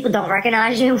feel like people don't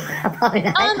recognize you? Probably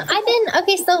not.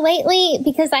 So lately,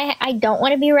 because I don't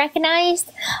want to be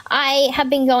recognized, I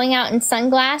have been going out in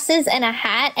sunglasses and a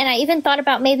hat, and I even thought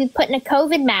about maybe putting a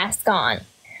COVID mask on.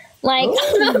 Like,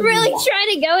 I'm really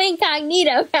trying to go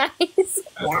incognito, guys.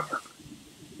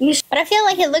 Yeah. But I feel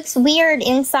like it looks weird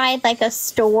inside, like, a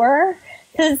store.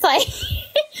 Because it's like,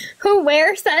 who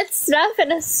wears that stuff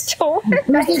in a store?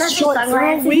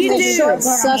 We do.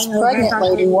 Sus pregnant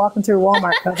lady walking through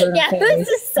Walmart covered yeah, who's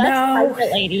the sus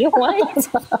pregnant lady? What?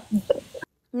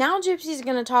 Now Gypsy's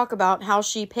going to talk about how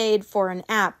she paid for an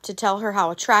app to tell her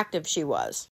how attractive she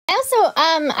was. Also,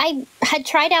 I had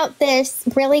tried out this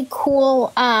really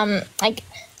cool,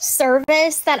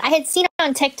 service that I had seen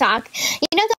on TikTok.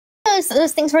 You know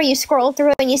those things where you scroll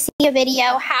through and you see a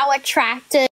video, how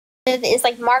attractive is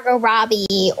like Margot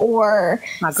Robbie or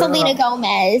Selena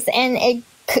Gomez, and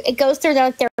it goes through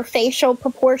their facial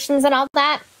proportions and all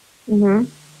that. Mm-hmm.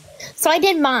 So I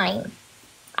did mine.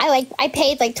 I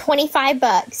paid like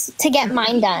 $25 to get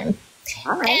mine done.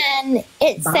 Right. And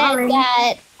it said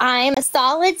that I'm a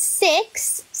solid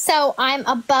 6, so I'm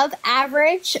above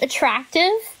average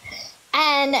attractive,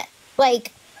 and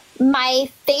like my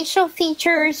facial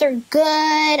features are good.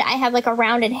 I have like a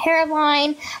rounded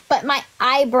hairline, but my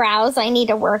eyebrows I need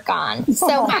to work on.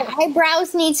 So my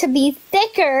eyebrows need to be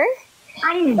thicker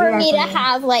for me to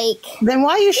have like. Then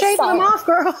why are you shaving them off,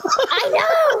 girl? I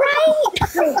know,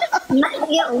 right?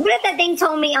 What if that thing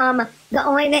told me the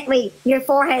only wait, your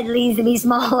forehead needs to be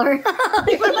smaller? What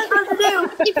am I supposed to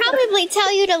do? They probably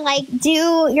tell you to like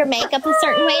do your makeup a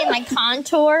certain way and like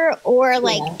contour or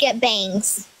like get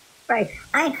bangs. Right.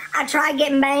 I tried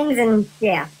getting bangs and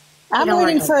yeah. I'm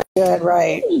waiting for good,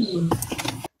 right.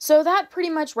 So that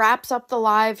pretty much wraps up the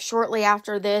live. Shortly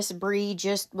after this, Bree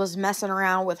just was messing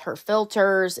around with her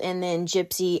filters, and then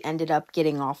Gypsy ended up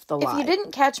getting off the live. If you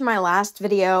didn't catch my last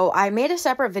video, I made a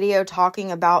separate video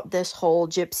talking about this whole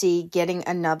Gypsy getting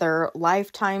another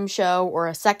Lifetime show or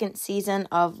a second season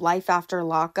of Life After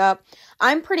Lockup.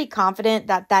 I'm pretty confident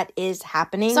that that is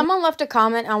happening. Someone left a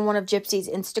comment on one of Gypsy's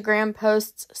Instagram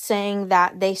posts saying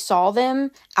that they saw them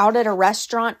out at a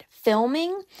restaurant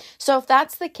filming. So if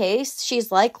that's the case,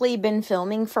 she's likely been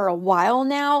filming for a while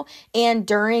now and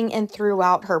during and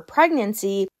throughout her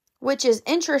pregnancy, which is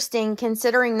interesting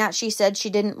considering that she said she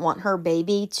didn't want her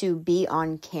baby to be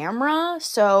on camera.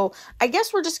 So I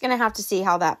guess we're just going to have to see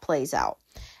how that plays out.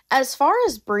 As far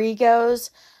as Bree goes,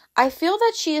 I feel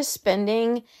that she is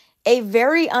spending a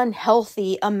very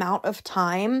unhealthy amount of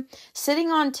time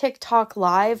sitting on TikTok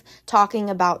live talking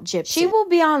about Gypsy. She will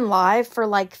be on live for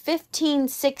like 15,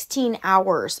 16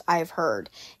 hours, I've heard.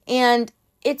 And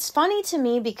it's funny to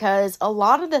me because a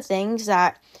lot of the things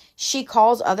that she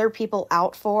calls other people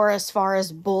out for as far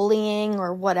as bullying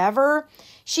or whatever,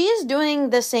 she is doing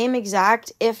the same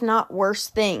exact, if not worse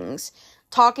things,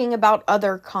 talking about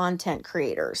other content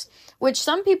creators, which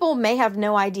some people may have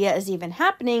no idea is even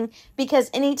happening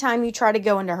because anytime you try to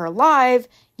go into her live,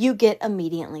 you get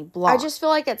immediately blocked. I just feel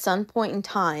like at some point in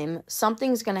time,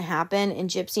 something's going to happen and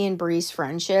Gypsy and Bree's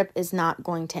friendship is not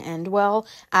going to end well.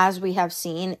 As we have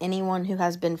seen, anyone who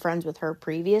has been friends with her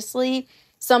previously,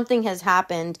 something has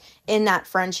happened in that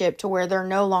friendship to where they're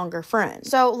no longer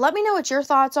friends. So let me know what your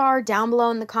thoughts are down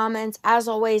below in the comments. As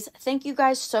always, thank you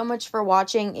guys so much for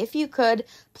watching. If you could,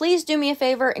 please do me a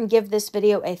favor and give this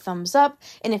video a thumbs up.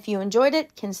 And if you enjoyed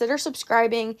it, consider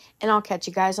subscribing, and I'll catch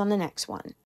you guys on the next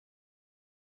one.